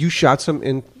 and you shot some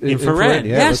infrared.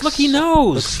 Yeah, yes, look, he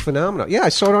knows. Looks phenomenal. Yeah, I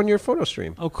saw it on your photo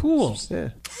stream. Oh, cool. Yeah.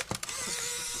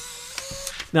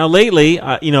 Now, lately,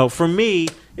 for me,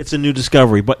 it's a new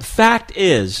discovery. But the fact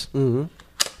is,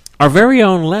 our very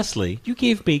own Leslie, you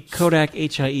gave me Kodak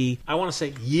HIE, I want to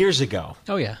say years ago.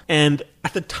 Oh, yeah. And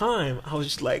at the time, I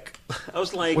was like,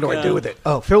 what do I do with it?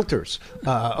 Oh, filters.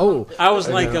 I was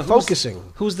like,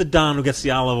 focusing. Who's the Don who gets the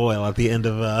olive oil at the end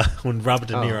of when Robert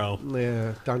De Niro?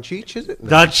 Yeah, Don Cheech, is it? No.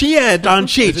 Don Cheech. Don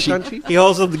Cheech. He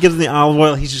also gives him the olive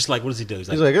oil. He's just like, what does he do? He's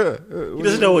like, he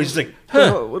doesn't know. He's like,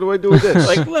 what do I do with this?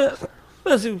 Like,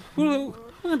 Leslie, what do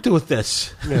I do with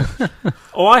this? Yeah.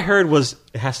 All I heard was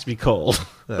it has to be cold.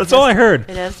 That's all I heard.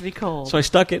 It has to be cold. So I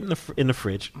stuck it in the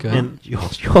fridge. Good. And you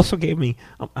also gave me,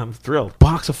 I'm thrilled,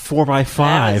 box of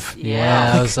 4x5.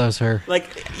 That was her. Like,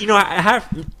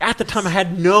 at the time I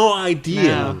had no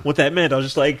idea what that meant. I was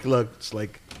just like, look, it's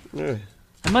like. I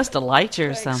must have liked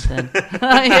you or something.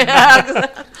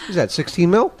 Yeah. Is that 16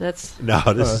 mil? That's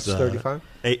this is 35.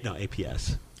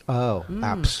 APS. Oh,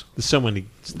 apps. There's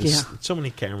so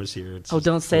many cameras here.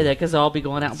 Don't say that because I'll be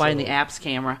going out and buying the apps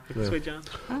camera. This way, John.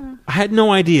 I had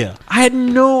no idea.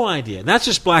 That's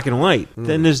just black and white.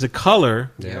 Then there's the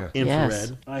color infrared.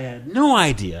 Yes. I had no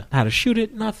idea how to shoot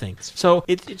it. Nothing. So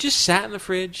it just sat in the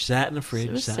fridge.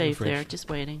 It was safe there, just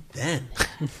waiting. Then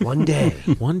one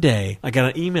day, I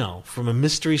got an email from a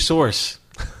mystery source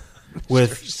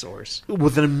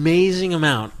with an amazing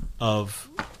amount of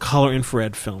color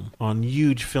infrared film on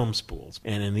huge film spools.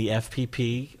 And in the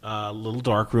FPP little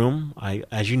dark room,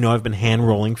 as you know, I've been hand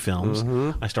rolling films.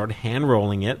 I started hand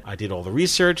rolling it. I did all the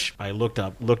research. I looked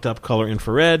up color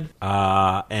infrared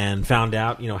and found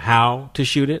out how to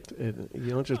shoot it. You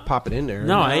don't just pop it in there.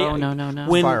 No.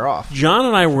 When fire off. John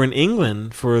and I were in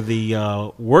England for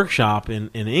the workshop in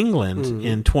England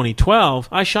in 2012,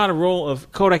 I shot a roll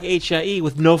of Kodak HIE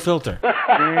with no filter.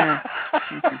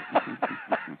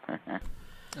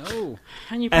 Oh.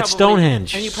 At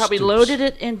Stonehenge. And you probably loaded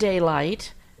it in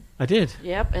daylight. I did.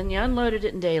 Yep, and you unloaded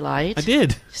it in daylight. I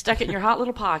did. Stuck it in your hot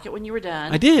little pocket when you were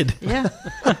done. I did. Yeah.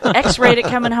 X-rayed it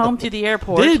coming home through the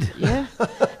airport. Did. Yeah.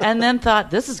 And then thought,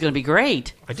 this is going to be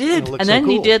great. I did. And then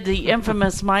you did the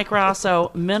infamous Mike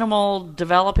Rosso minimal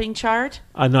developing chart.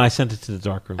 No, I sent it to the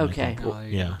darkroom. Okay.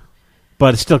 Yeah.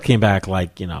 But it still came back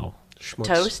like, Schmutz.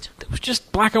 Toast? It was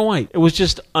just black and white. It was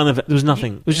just there was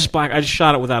nothing. It was just black. I just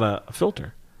shot it without a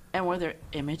filter. And were there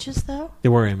images, though?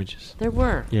 There were images. There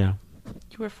were. Yeah.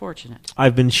 You were fortunate.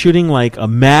 I've been shooting like a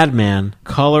madman,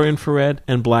 color infrared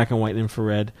and black and white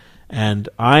infrared, and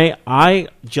I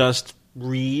just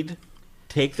read,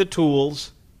 take the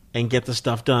tools, and get the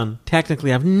stuff done.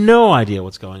 Technically, I have no idea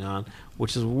what's going on,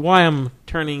 which is why I'm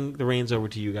turning the reins over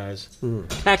to you guys.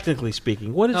 Technically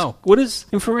speaking, what is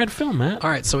infrared film, Matt? All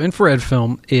right, so infrared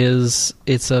film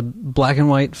it's a black and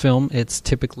white film. It's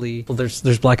typically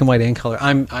there's black and white and color.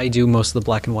 I do most of the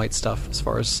black and white stuff as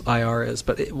far as IR is,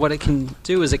 but what it can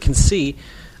do is it can see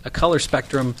a color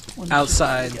spectrum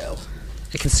outside.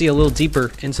 It can see a little deeper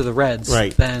into the reds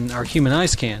than our human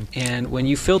eyes can. And when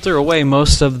you filter away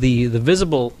most of the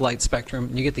visible light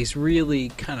spectrum, you get these really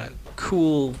kind of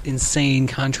cool, insane,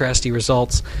 contrasty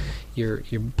results. Your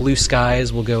blue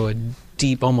skies will go a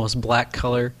deep, almost black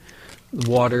color.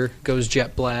 Water goes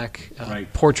jet black.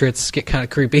 Portraits get kind of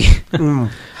creepy.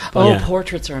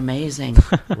 Portraits are amazing.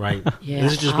 Right. Yeah.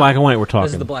 This is just black and white we're talking.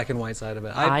 This is the black and white side of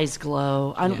it. Eyes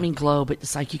glow. I don't mean glow, but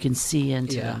it's like you can see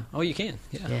into them. Oh, you can.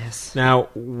 Yeah. Yes. Now,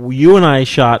 you and I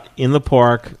shot in the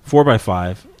park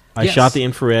 4x5. I shot the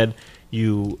infrared.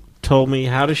 You told me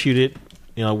how to shoot it.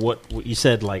 What you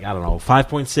said, like, I don't know,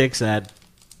 5.6 at...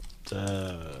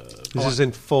 this is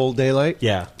in full daylight?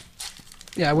 Yeah.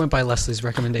 Yeah, I went by Leslie's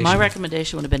recommendation. My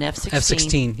recommendation would have been F16.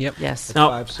 F16, yep. Yes.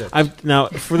 Now,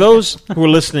 for those who are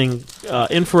listening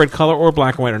infrared color or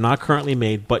black and white are not currently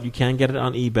made, but you can get it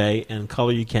on eBay, and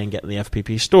color you can get in the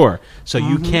FPP store. So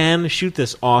you can shoot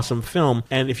this awesome film,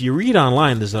 and if you read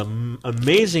online, there's an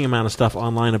amazing amount of stuff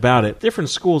online about it. Different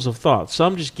schools of thought.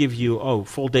 Some just give you,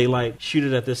 full daylight, shoot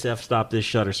it at this f-stop, this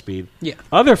shutter speed. Yeah.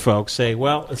 Other folks say,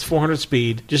 well, it's 400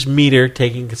 speed, just meter,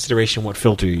 taking into consideration what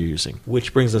filter you're using,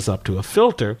 which brings us up to a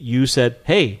filter. You said,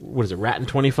 hey, what is it, Ratten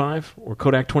 25 or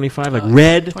Kodak 25? Like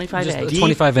red, 25A. deep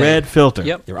 25A. red filter.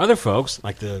 Yep. There are other folks,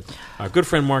 like our good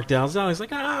friend Mark Dalzell. He's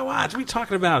like, what are we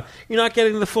talking about? You're not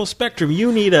getting the full spectrum.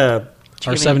 You need a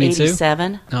R72.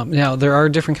 87. Now, there are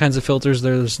different kinds of filters.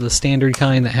 There's the standard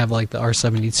kind that have like the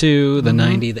R72, the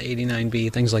 90, the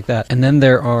 89B, things like that. And then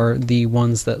there are the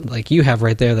ones that like you have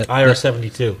right there. That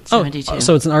IR72. 72.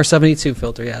 So it's an R72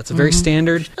 filter. Yeah, it's a very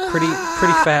standard, pretty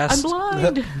fast. I'm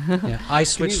blind. Yeah, I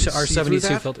switched to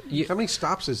R72 filter. How many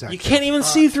stops is that? You can't even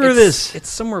see through this. It's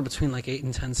somewhere between like 8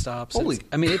 and 10 stops. Holy.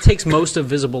 It takes most of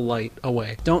visible light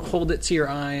away. Don't hold it to your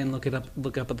eye and look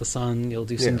up at the sun. You'll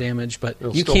do some damage, but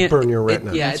It'll you still can't burn your retina.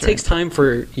 It takes time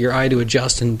for your eye to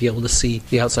adjust and be able to see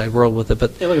the outside world with it.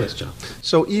 But Hey, look at this, John.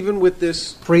 So even with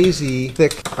this crazy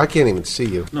thick, I can't even see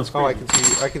you. No, it's I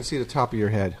crazy. can see the top of your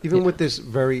head. Even with this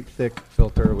very thick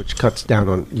filter, which cuts down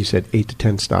on, you said 8 to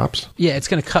 10 stops. yeah, it's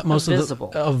going to cut most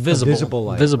Visible. of visible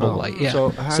light. Visible Oh. light. Yeah. So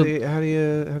how do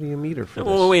you meter for this?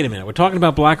 Well, wait a minute. We're talking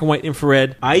about black and white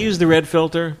infrared. I use the red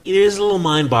filter. It is a little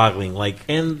mind-boggling.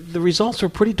 and the results are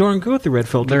pretty darn good with the red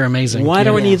filter. They're amazing. Why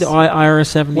do I need the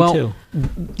IR72? Well,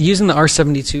 using the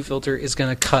R72 filter is going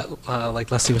to cut,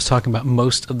 like Leslie was talking about,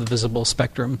 most of the visible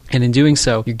spectrum, and in doing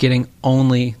so, you're getting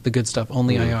only the good stuff,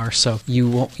 only IR. So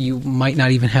you might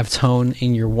not even have tone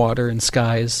in your water and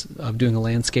skies of doing a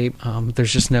landscape.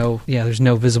 There's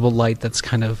no visible light that's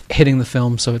kind of hitting the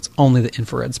film, so it's only the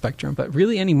infrared spectrum. But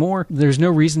really anymore, there's no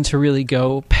reason to really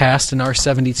go past an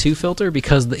R72 filter,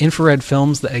 because the infrared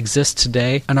films that exist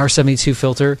today, an R72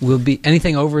 filter will be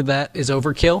anything over that is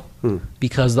overkill.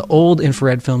 Because the old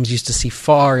infrared films used to see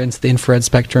far into the infrared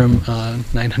spectrum,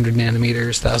 900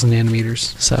 nanometers, 1,000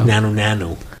 nanometers. So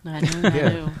Nano.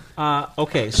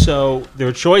 Okay, so there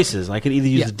are choices. I could either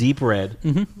use the deep red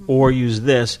or use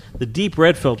this. The deep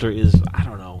red filter is, I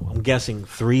don't know, I'm guessing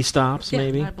 3 stops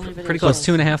maybe? I believe it pretty is. close,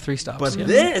 2.5, 3 stops. But yeah.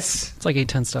 this... It's like 8,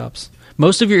 10 stops.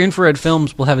 Most of your infrared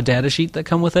films will have a data sheet that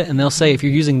come with it, and they'll say if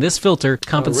you're using this filter,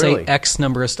 compensate really? X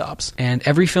number of stops. And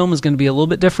every film is going to be a little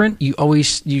bit different.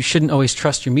 You shouldn't always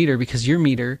trust your meter, because your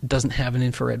meter doesn't have an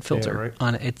infrared filter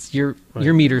on it. It's your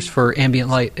meter's for ambient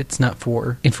light. It's not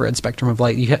for infrared spectrum of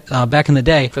light. Back in the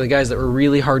day, for the guys that were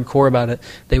really hardcore about it,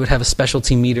 they would have a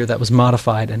specialty meter that was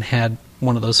modified and had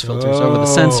one of those filters over the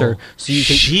sensor, so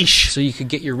you could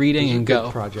get your reading and go.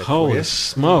 Holy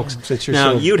smokes! Since you're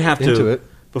now so you'd have into to it.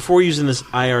 Before using this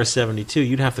IR72,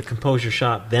 you'd have to compose your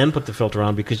shot, then put the filter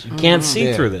on, because you can't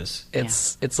see through this.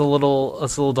 It's a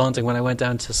little daunting. When I went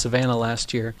down to Savannah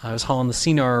last year, I was hauling the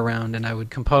Cinor around, and I would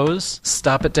compose,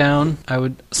 stop it down.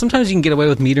 Sometimes you can get away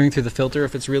with metering through the filter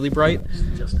if it's really bright.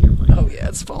 Oh yeah,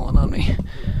 it's falling on me.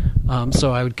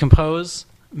 So I would compose,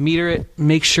 meter it,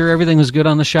 make sure everything was good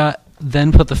on the shot,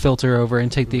 then put the filter over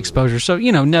and take the exposure. So,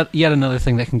 yet another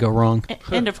thing that can go wrong.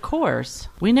 And of course,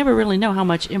 we never really know how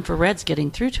much infrared's getting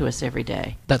through to us every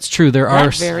day. That's true.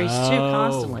 That varies too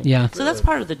constantly. Yeah. So that's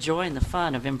part of the joy and the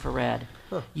fun of infrared.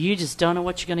 You just don't know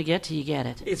what you're going to get till you get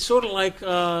it. It's sort of like,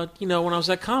 when I was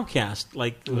at Comcast.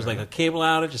 It was like a cable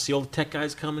outage. I see all the tech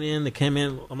guys coming in. They came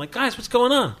in. I'm like, guys, what's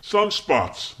going on?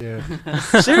 Sunspots. Yeah.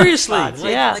 Seriously.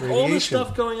 Yeah. Like all this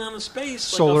stuff going on in space.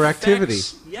 Solar activity.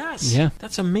 Yes. Yeah.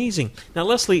 That's amazing. Now,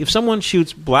 Leslie, if someone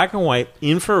shoots black and white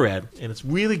infrared and it's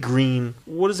really green,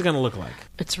 what is it going to look like?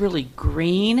 It's really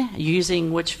green.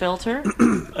 Using which filter?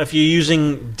 If you're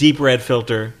using deep red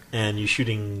filter and you're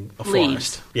shooting a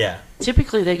Leaves. forest. Yeah.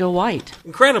 Typically, they go white.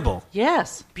 Incredible.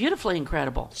 Yes. Beautifully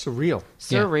incredible. Surreal.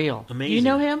 Surreal. Amazing. You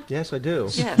know him? Yes, I do.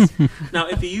 Yes. Now,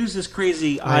 if you use this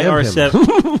crazy I am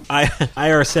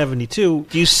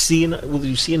IR72, will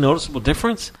you see a noticeable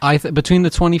difference? Between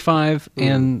the 25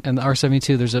 and the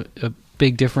R72, there's a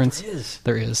big difference.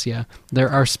 There is, yeah. There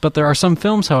are some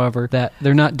films, however, that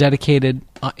they're not dedicated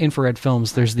infrared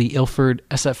films. There's the Ilford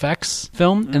SFX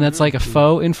film, and that's like a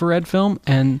faux infrared film.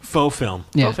 And faux film.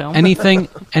 Yeah, Faux film.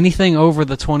 anything over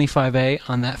the 25A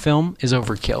on that film is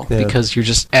overkill because you're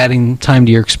just adding time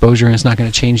to your exposure, and it's not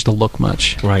going to change the look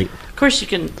much. Right. Of course, you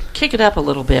can kick it up a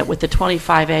little bit with the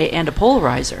 25A and a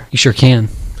polarizer. You sure can.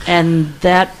 And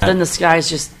then the skies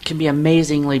just can be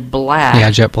amazingly black. Yeah,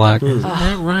 jet black. Is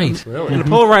that right? Really? And the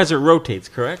polarizer rotates,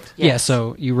 correct? Yeah,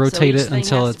 so you rotate each it thing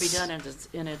until has it's... to be done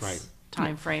in its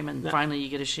time frame, and finally you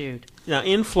get a shoot. Now,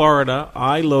 in Florida,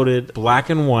 I loaded black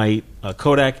and white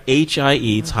Kodak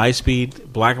HIE, it's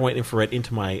high-speed black and white infrared,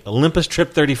 into my Olympus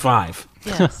Trip 35.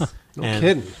 Yes. No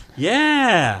kidding.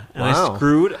 Yeah. And Wow. I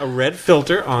screwed a red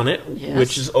filter on it, Yes.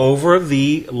 which is over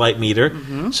the light meter.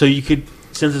 So you could,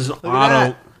 since it's an Look at auto...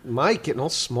 that. Mike getting all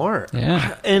smart.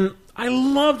 Yeah. And I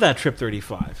love that Trip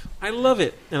 35. I love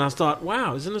it. And I thought,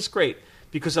 wow, isn't this great?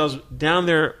 Because I was down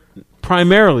there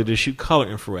primarily to shoot color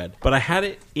infrared. But I had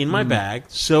it in my bag,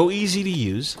 so easy to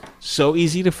use, so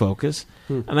easy to focus,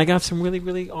 and I got some really,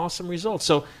 really awesome results.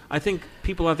 So I think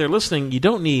people out there listening, you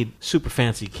don't need super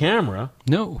fancy camera.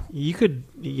 No. You could,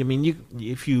 I mean,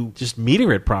 if you just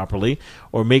meter it properly,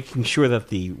 or making sure that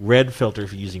the red filter,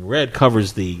 if you're using red,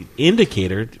 covers the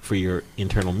indicator for your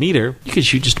internal meter, you could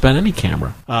shoot just about any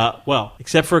camera. Well,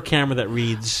 except for a camera that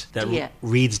reads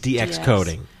DX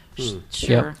coding.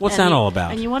 Sure. Yep. What's that all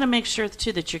about? And you want to make sure,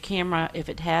 too, that your camera, if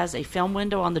it has a film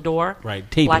window on the door, Right,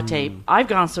 tape black it. tape. I've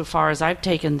gone so far as I've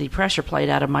taken the pressure plate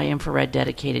out of my infrared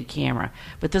dedicated camera.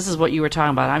 But this is what you were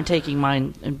talking about. I'm taking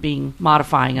mine and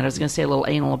modifying it. I was going to say a little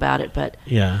anal about it, but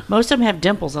Yeah. most of them have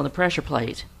dimples on the pressure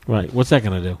plate. Right. What's that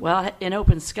going to do? Well, in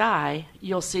open sky,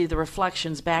 you'll see the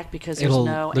reflections back because there's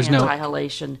no there's no-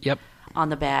 anti-halation. Yep. On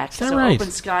the back. that So right?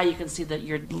 open sky, you can see that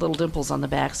your little dimples on the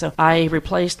back. So I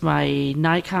replaced my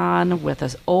Nikon with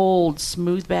an old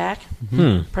smooth back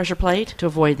pressure plate to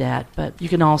avoid that. But you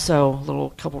can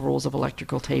also, couple rolls of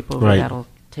electrical tape over Right. that'll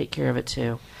take care of it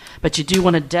too. But you do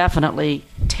want to definitely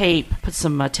put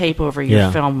some tape over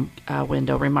your film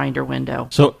reminder window.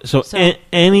 So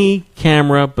any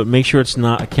camera, but make sure it's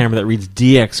not a camera that reads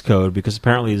DX code, because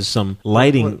apparently there's some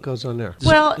lighting. What goes on there?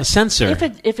 Well, a sensor. If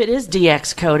it is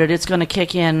DX coded, it's going to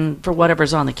kick in for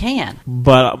whatever's on the can.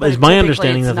 But it's my typically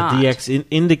understanding it's that not.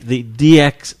 the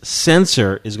DX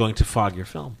sensor is going to fog your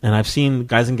film. And I've seen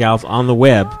guys and gals on the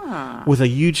web with a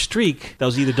huge streak that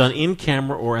was either done in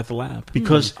camera or at the lab.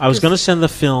 Because I was going to send the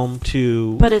film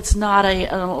to... But it's not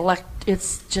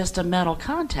it's just a metal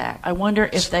contact. I wonder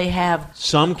if they have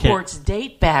Some quartz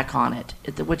date back on it,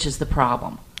 which is the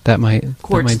problem. That might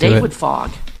Quartz do date it. would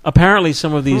fog. Apparently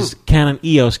some of these Canon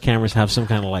EOS cameras have some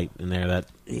kind of light in there that...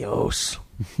 EOS.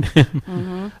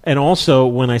 And also,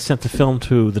 when I sent the film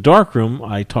to the darkroom,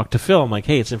 I talked to Phil. I'm like,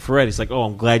 hey, it's infrared. He's like, oh,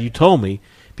 I'm glad you told me,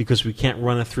 because we can't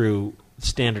run it through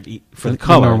standard for the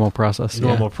color. normal process.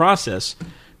 Normal process.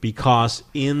 Because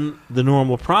in the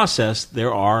normal process,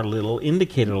 there are little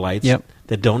indicator lights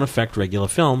that don't affect regular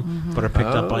film, but are picked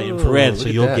up by infrared. So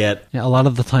you'll get... Yeah, a lot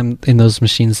of the time in those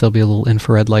machines, there'll be a little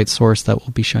infrared light source that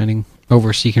will be shining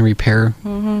over so you can repair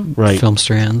film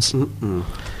strands.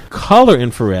 Color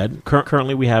infrared,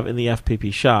 currently we have in the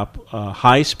FPP shop,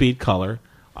 high-speed color.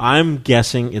 I'm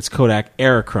guessing it's Kodak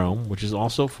Aerochrome, which is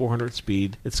also 400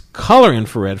 speed. It's color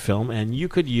infrared film, and you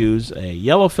could use a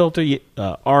yellow filter,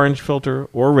 orange filter,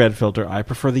 or red filter. I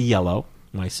prefer the yellow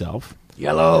myself.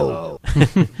 Yellow. I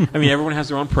mean, everyone has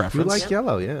their own You preference. like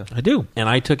yellow, yeah. I do. And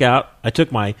I took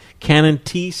my Canon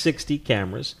T60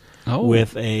 cameras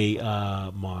with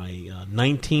my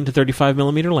 19 to 35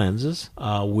 millimeter lenses,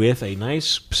 with a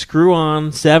nice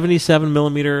screw-on 77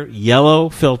 millimeter yellow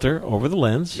filter over the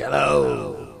lens.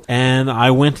 Yellow. And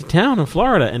I went to town in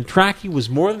Florida, and Tracky was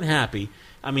more than happy.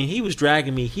 I mean, he was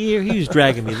dragging me here, he was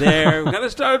dragging me there. We got to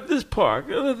start at this park,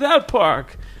 that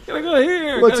park. Gotta go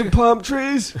here. Want some palm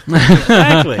trees?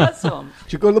 Exactly. Awesome.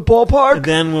 Did you go to the ballpark? And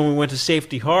then when we went to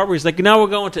Safety Harbor, he's like, now we're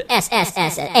going to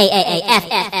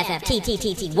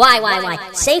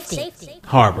SSSAAAFFFTTTYYY. Safety.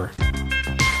 Harbor.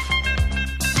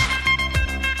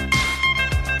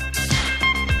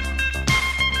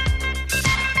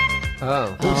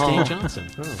 Oh. Who's Dane Johnson?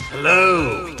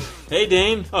 Hello. Hey,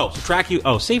 Dane. Oh, so track you.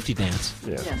 Oh, safety dance.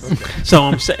 Yeah. Yes. So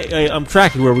I'm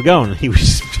tracking where we're going. He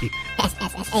was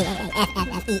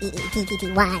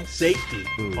SSSAAFFFTTTY. Safety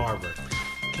Harbor.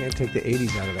 Can't take the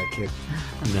 80s out of that kid.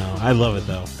 No, I love it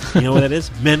though. You know what that is?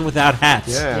 Men Without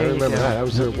Hats. Yeah, I remember that. That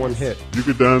was their one hit. You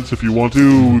could dance if you want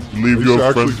to. Leave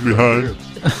your friends behind.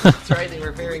 That's right. They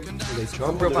were very They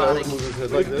jumped robotic.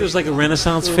 There's like a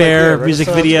Renaissance Fair music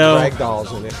video. Rag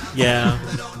dolls in it. Yeah.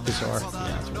 Bizarre.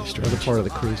 Yeah, it's really Another strange. part of the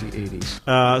crazy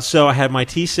 80s. So I had my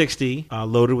T60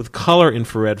 loaded with color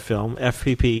infrared film,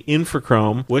 FPP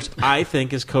Infrachrome, which I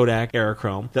think is Kodak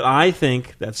Aerochrome. That I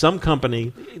think that some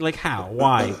company, like how,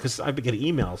 why? Because I've been getting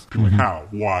emails. Like how,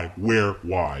 why, where,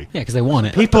 why. Yeah, because they want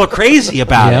it. People are crazy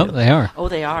about Yeah, it. they are. Oh,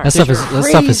 they are. That stuff is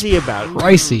Crazy about it.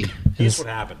 pricey. Here's what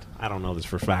happened. I don't know this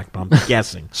for a fact, but I'm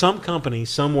guessing. Some company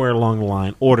somewhere along the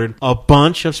line ordered a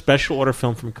bunch of special order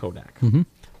film from Kodak.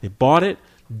 They bought it,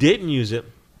 didn't use it,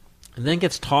 and then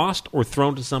gets tossed or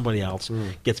thrown to somebody else,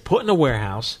 gets put in a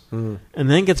warehouse, and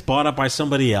then gets bought up by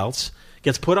somebody else,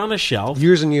 gets put on a shelf.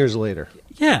 Years and years later.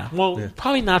 Yeah,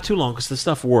 probably not too long because the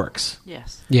stuff works.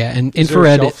 Yes. Yeah, and Is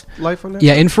infrared. there a shelf life on that?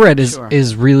 Yeah, infrared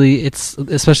is really, it's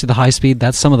especially the high speed.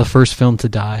 That's some of the first film to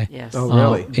die. Yes. Oh,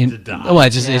 really? To die. Well, it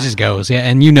just goes. Yeah,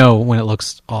 and you know when it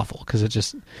looks awful because it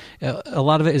just a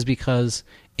lot of it is because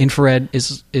infrared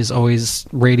is always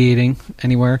radiating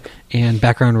anywhere, and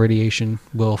background radiation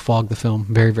will fog the film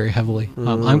very, very heavily.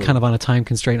 I'm kind of on a time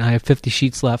constraint. I have 50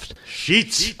 sheets left.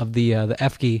 Of the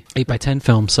FG 8x10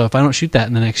 film. So if I don't shoot that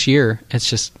in the next year, it's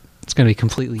going to be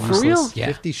completely useless. For real? Yeah.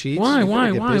 50 sheets? Why? Why?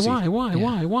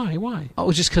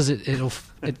 Oh, just because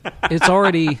it's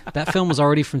already that film was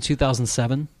already from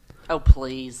 2007. Oh,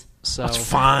 please. So That's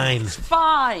fine. It's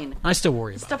fine. I still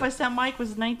worry about Stuff I sent Mike was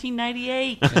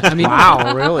 1998. I mean,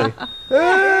 Wow, really?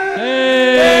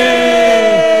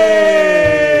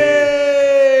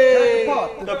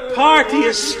 The party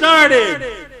has started.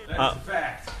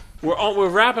 We're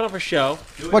wrapping up a show.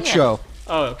 What show?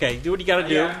 Oh, okay. Do what you got to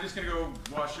do. Yeah, I'm just going to go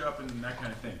wash up and that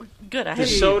kind of thing. Good. I The had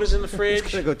soda's in the I'm fridge.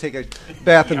 going to go take a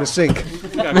bath in the sink. We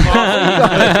got coffee. We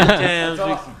got Tams, we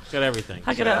got everything.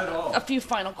 I got a few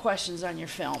final questions on your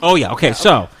film. Oh yeah. Okay.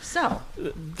 So So,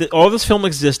 all this film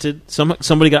existed.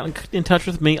 Somebody got in touch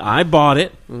with me. I bought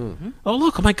it. Oh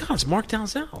look! Oh my God! It's Mark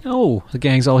Dalzell. oh, the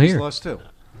gang's all He's here. lost too.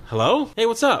 Hello. Hey,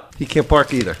 what's up? He can't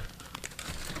bark either.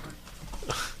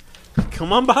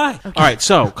 Come on by. All right.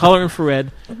 So color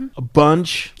infrared, a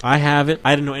bunch. I have it.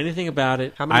 I didn't know anything about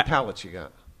it. How many pallets you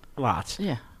got? Lots.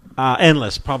 yeah.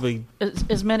 Endless. Probably.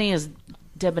 As many as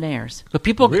Debonair's. But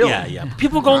people. Really? Yeah.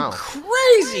 People going Wow.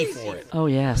 crazy for it. Oh,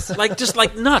 yes. Like just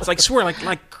like nuts. Like swear. Like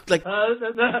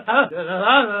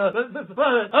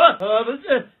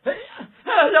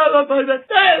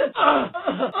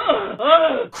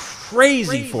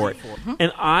crazy for it.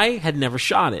 And I had never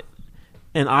shot it.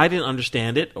 And I didn't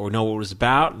understand it or know what it was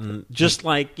about. And just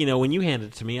like, when you handed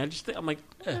it to me, I'm like,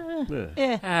 who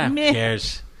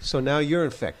cares? So now you're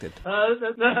infected.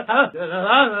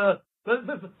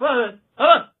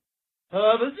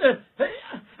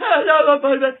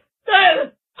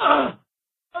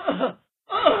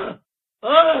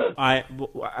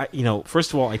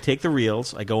 First of all, I take the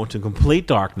reels. I go into complete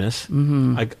darkness.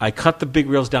 I cut the big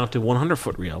reels down to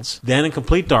 100-foot reels. Then in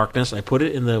complete darkness, I put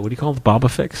it in the, what do you call it, the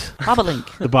Boba-Fix?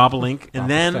 Bobolink. The Bobolink. And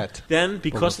Boba-Fett. then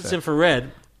because Boba it's Fett.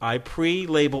 infrared, I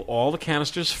pre-label all the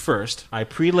canisters first. I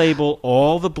pre-label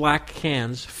all the black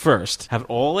cans first. Have it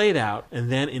all laid out.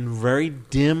 And then in very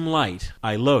dim light,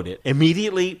 I load it.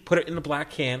 Immediately put it in the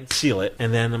black can, seal it,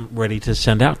 and then I'm ready to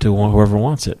send out to whoever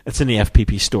wants it. It's in the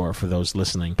FPP store for those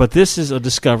listening. But this is a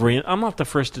discovery. And I'm not the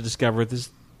first to discover it.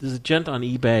 There's a gent on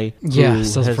eBay. Yeah,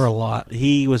 sells it for a lot.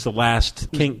 He was the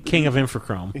last king of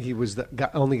Infrachrome. He was the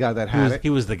only guy that had it.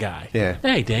 He was the guy. Yeah.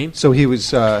 Hey, Dane. So he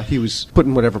was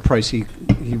putting whatever price he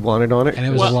wanted on it. And it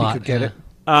was a lot, He could get yeah. it.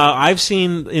 I've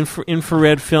seen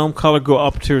infrared film color go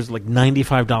up to like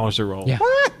 $95 a roll. Yeah.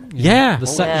 What? Yeah. The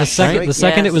Yes. second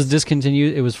Yes. it was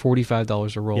discontinued, it was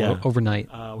 $45 a roll Yeah. overnight.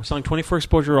 We're selling 24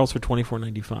 exposure rolls for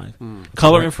 $24.95.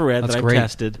 Color infrared That's that I great.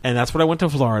 tested, and that's what I went to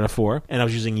Florida for. And I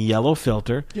was using yellow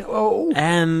filter,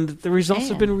 and the results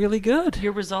have been really good.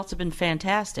 Your results have been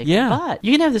fantastic. Yeah. But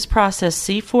you can have this process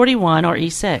C41 or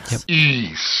E6.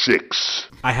 E6.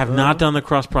 I have not done the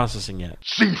cross processing yet.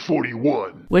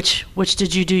 C41. Which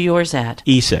did you do yours at?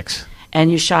 E6. And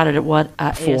you shot it at what?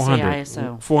 400.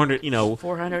 ISO? 400,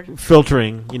 400?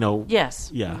 filtering, Yes.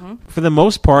 Yeah. For the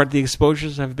most part, the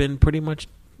exposures have been pretty much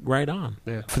right on.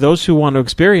 Yeah. For those who want to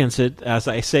experience it, as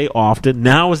I say often,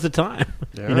 now is the time.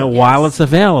 While it's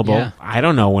available. Yeah. I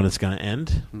don't know when it's going to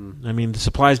end. I mean, the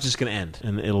supply is just going to end,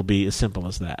 and it'll be as simple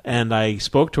as that. And I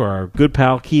spoke to our good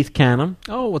pal, Keith Canham.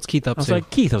 Oh, what's Keith up I was to? like,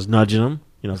 Keith, I was nudging him.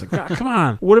 I was like, God, come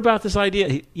on. What about this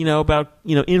idea, about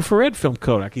infrared film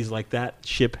Kodak? He's like, that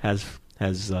ship has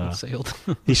sailed.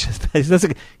 he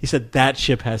said that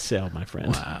ship has sailed, my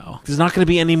friend. Wow. There's not going to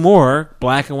be any more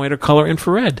black and white or color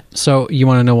infrared. So you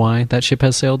want to know why that ship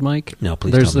has sailed, Mike? No,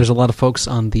 please There's tell me. there's a lot of folks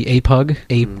on the APUG,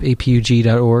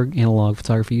 APUG.org, Analog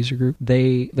Photography User Group.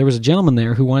 There was a gentleman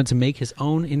there who wanted to make his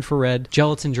own infrared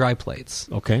gelatin dry plates.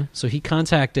 Okay. So he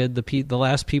contacted the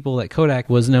last people that Kodak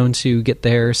was known to get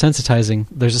their sensitizing.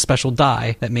 There's a special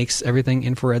dye that makes everything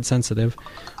infrared sensitive.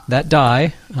 That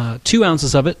dye, 2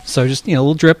 ounces of it, so just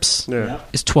little drips,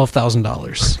 is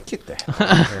 $12,000. Get the hell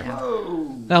out of here.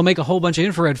 That'll make a whole bunch of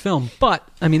infrared film, but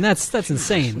I mean that's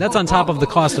insane. That's on top of the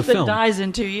cost of film. It dies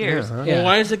in 2 years. Well,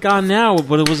 why is it gone now?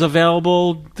 But it was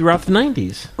available throughout the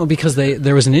 90s. Well, because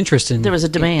there was an interest in there was a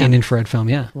demand in infrared film.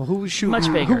 Yeah. Well, who was shooting?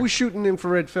 Much bigger. Who was shooting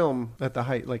infrared film at the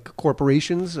height? Like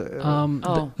corporations?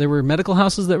 There were medical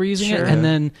houses that were using it, and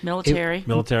then military,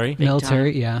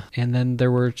 yeah. And then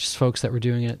there were just folks that were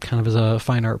doing it kind of as a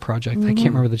fine art project. I can't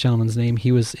remember the gentleman's name.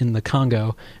 He was in the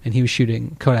Congo, and he was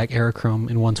shooting Kodak Aerochrome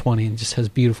in 120, and just has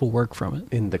beautiful work from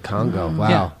it. In the Congo, wow!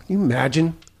 Yeah. Can you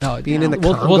imagine being in the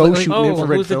Well, Congo shooting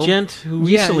infrared who's film? the gent who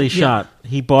recently shot?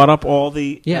 He bought up all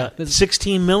the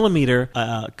 16 millimeter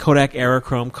Kodak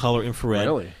Aerochrome color infrared.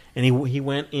 Really? And he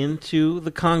went into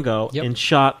the Congo and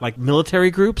shot like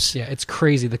military groups. Yeah, it's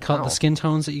crazy the skin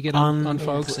tones that you get on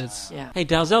folks. It's Hey,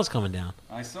 Dalzell's coming down.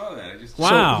 I saw that. I just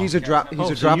wow. So he's a drop. He's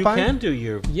a so drop you by. can do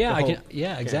your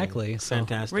exactly. So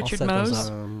fantastic. Richard I'll set those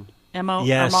Mose? up.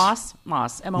 Yes.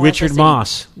 Moss. Richard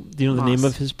Moss. Do you know the name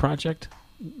of his project?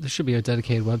 There should be a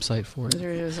dedicated website for it.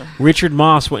 There is Richard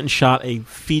Moss went and shot a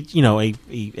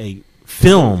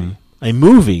film, a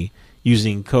movie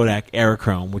using Kodak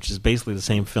Aerochrome, which is basically the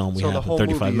same film we have the whole in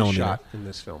 35 movie millimeter. is shot in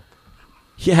this film.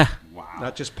 Yeah. Wow.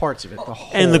 Not just parts of it. The whole.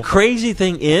 And the crazy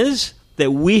thing is that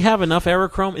we have enough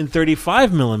Aerochrome in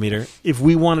 35 millimeter if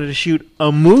we wanted to shoot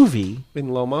a movie in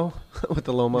Lomo with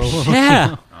the Lomo.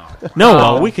 Yeah.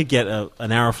 No, we could get an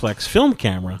Aeroflex film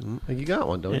camera. You got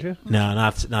one, don't you? No,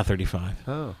 not 35.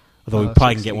 Oh. Although we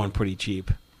probably can get one pretty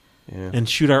cheap. Yeah. And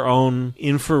shoot our own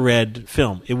infrared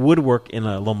film. It would work in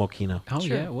a Lomo Kino. Oh,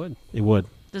 yeah, it would. It would.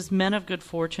 Does Men of Good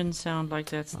Fortune sound like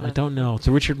that's the... I don't know. It's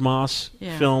a Richard Moss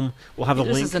film. We'll have the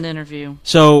link. This is an interview.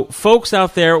 So, folks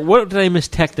out there, what did I miss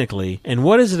technically? And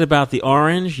what is it about the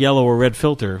orange, yellow, or red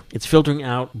filter? It's filtering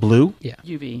out blue? Yeah.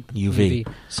 UV.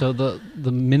 So the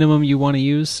minimum you want to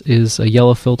use is a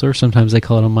yellow filter. Sometimes they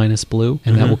call it a minus blue,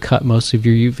 and that will cut most of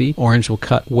your UV. Orange will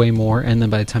cut way more, and then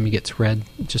by the time you get to red,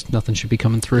 just nothing should be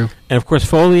coming through. And, of course,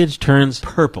 foliage turns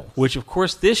purple, which, of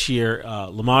course, this year,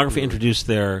 Lomography introduced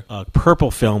their purple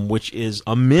film, which is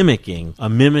a mimicking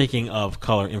of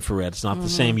color infrared. It's not the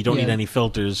same. You don't need any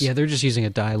filters. Yeah, they're just using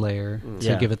a dye layer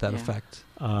to give it that effect.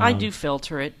 I do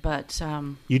filter it, but...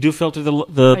 you do filter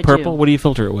the purple? Do. What do you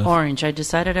filter it with? Orange. I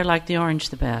decided I like the orange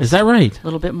the best. Is that right? A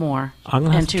little bit more. I'm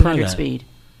going to have to try 200 that. speed.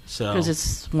 So because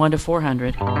it's 1 to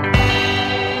 400.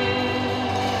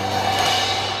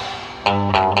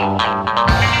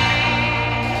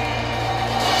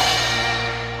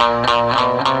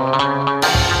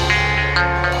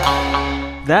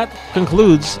 that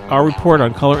concludes our report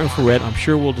on color infrared. I'm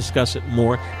sure we'll discuss it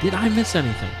more. Did I miss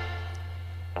anything?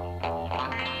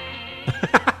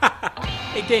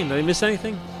 Hey, Dame, did I miss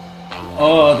anything?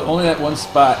 Oh, only that one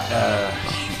spot.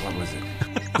 What was it?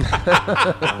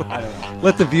 I don't know.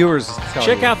 Let the viewers tell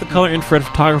Check you. out the color infrared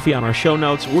photography on our show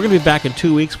notes. We're going to be back in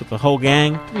 2 weeks with the whole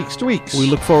gang. 2 weeks. We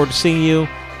look forward to seeing you.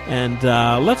 And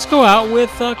let's go out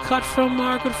with a cut from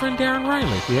our good friend Darren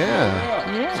Riley.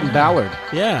 Yeah. Some Ballard.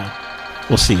 Yeah.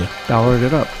 We'll see you. Ballard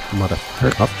it up, mother.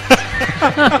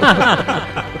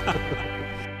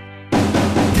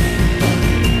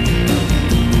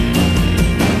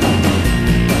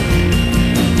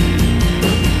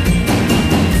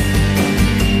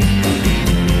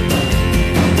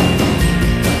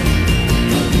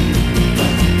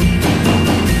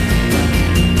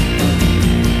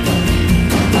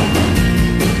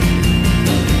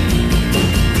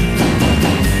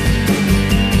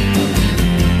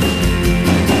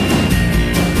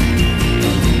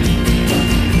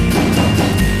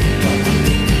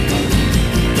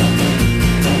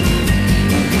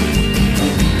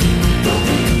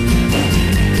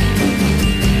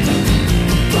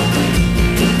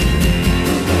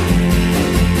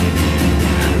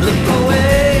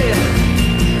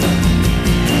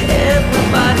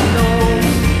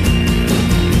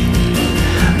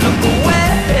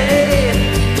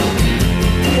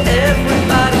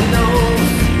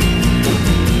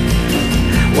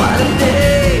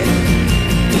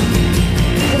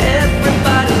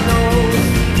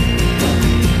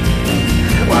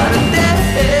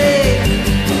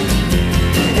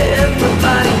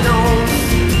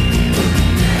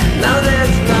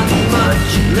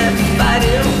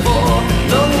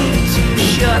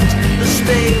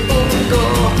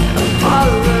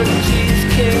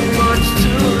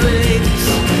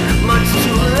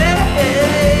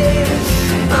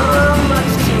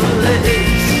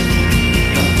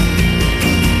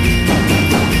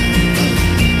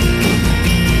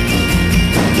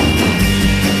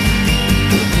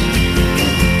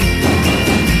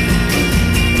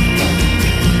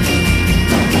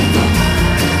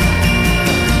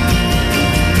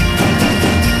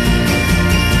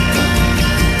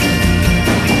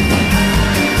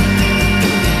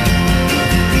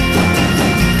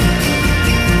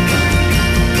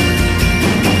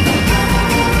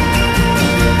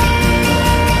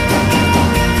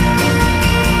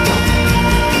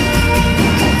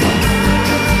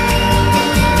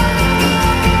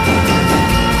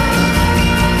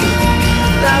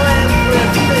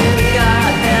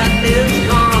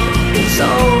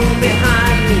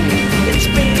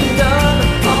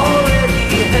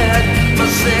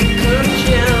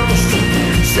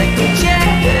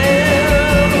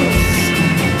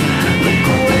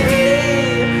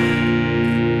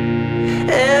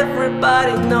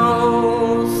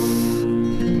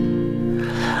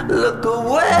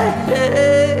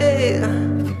 away.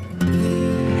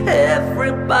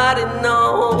 Everybody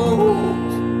knows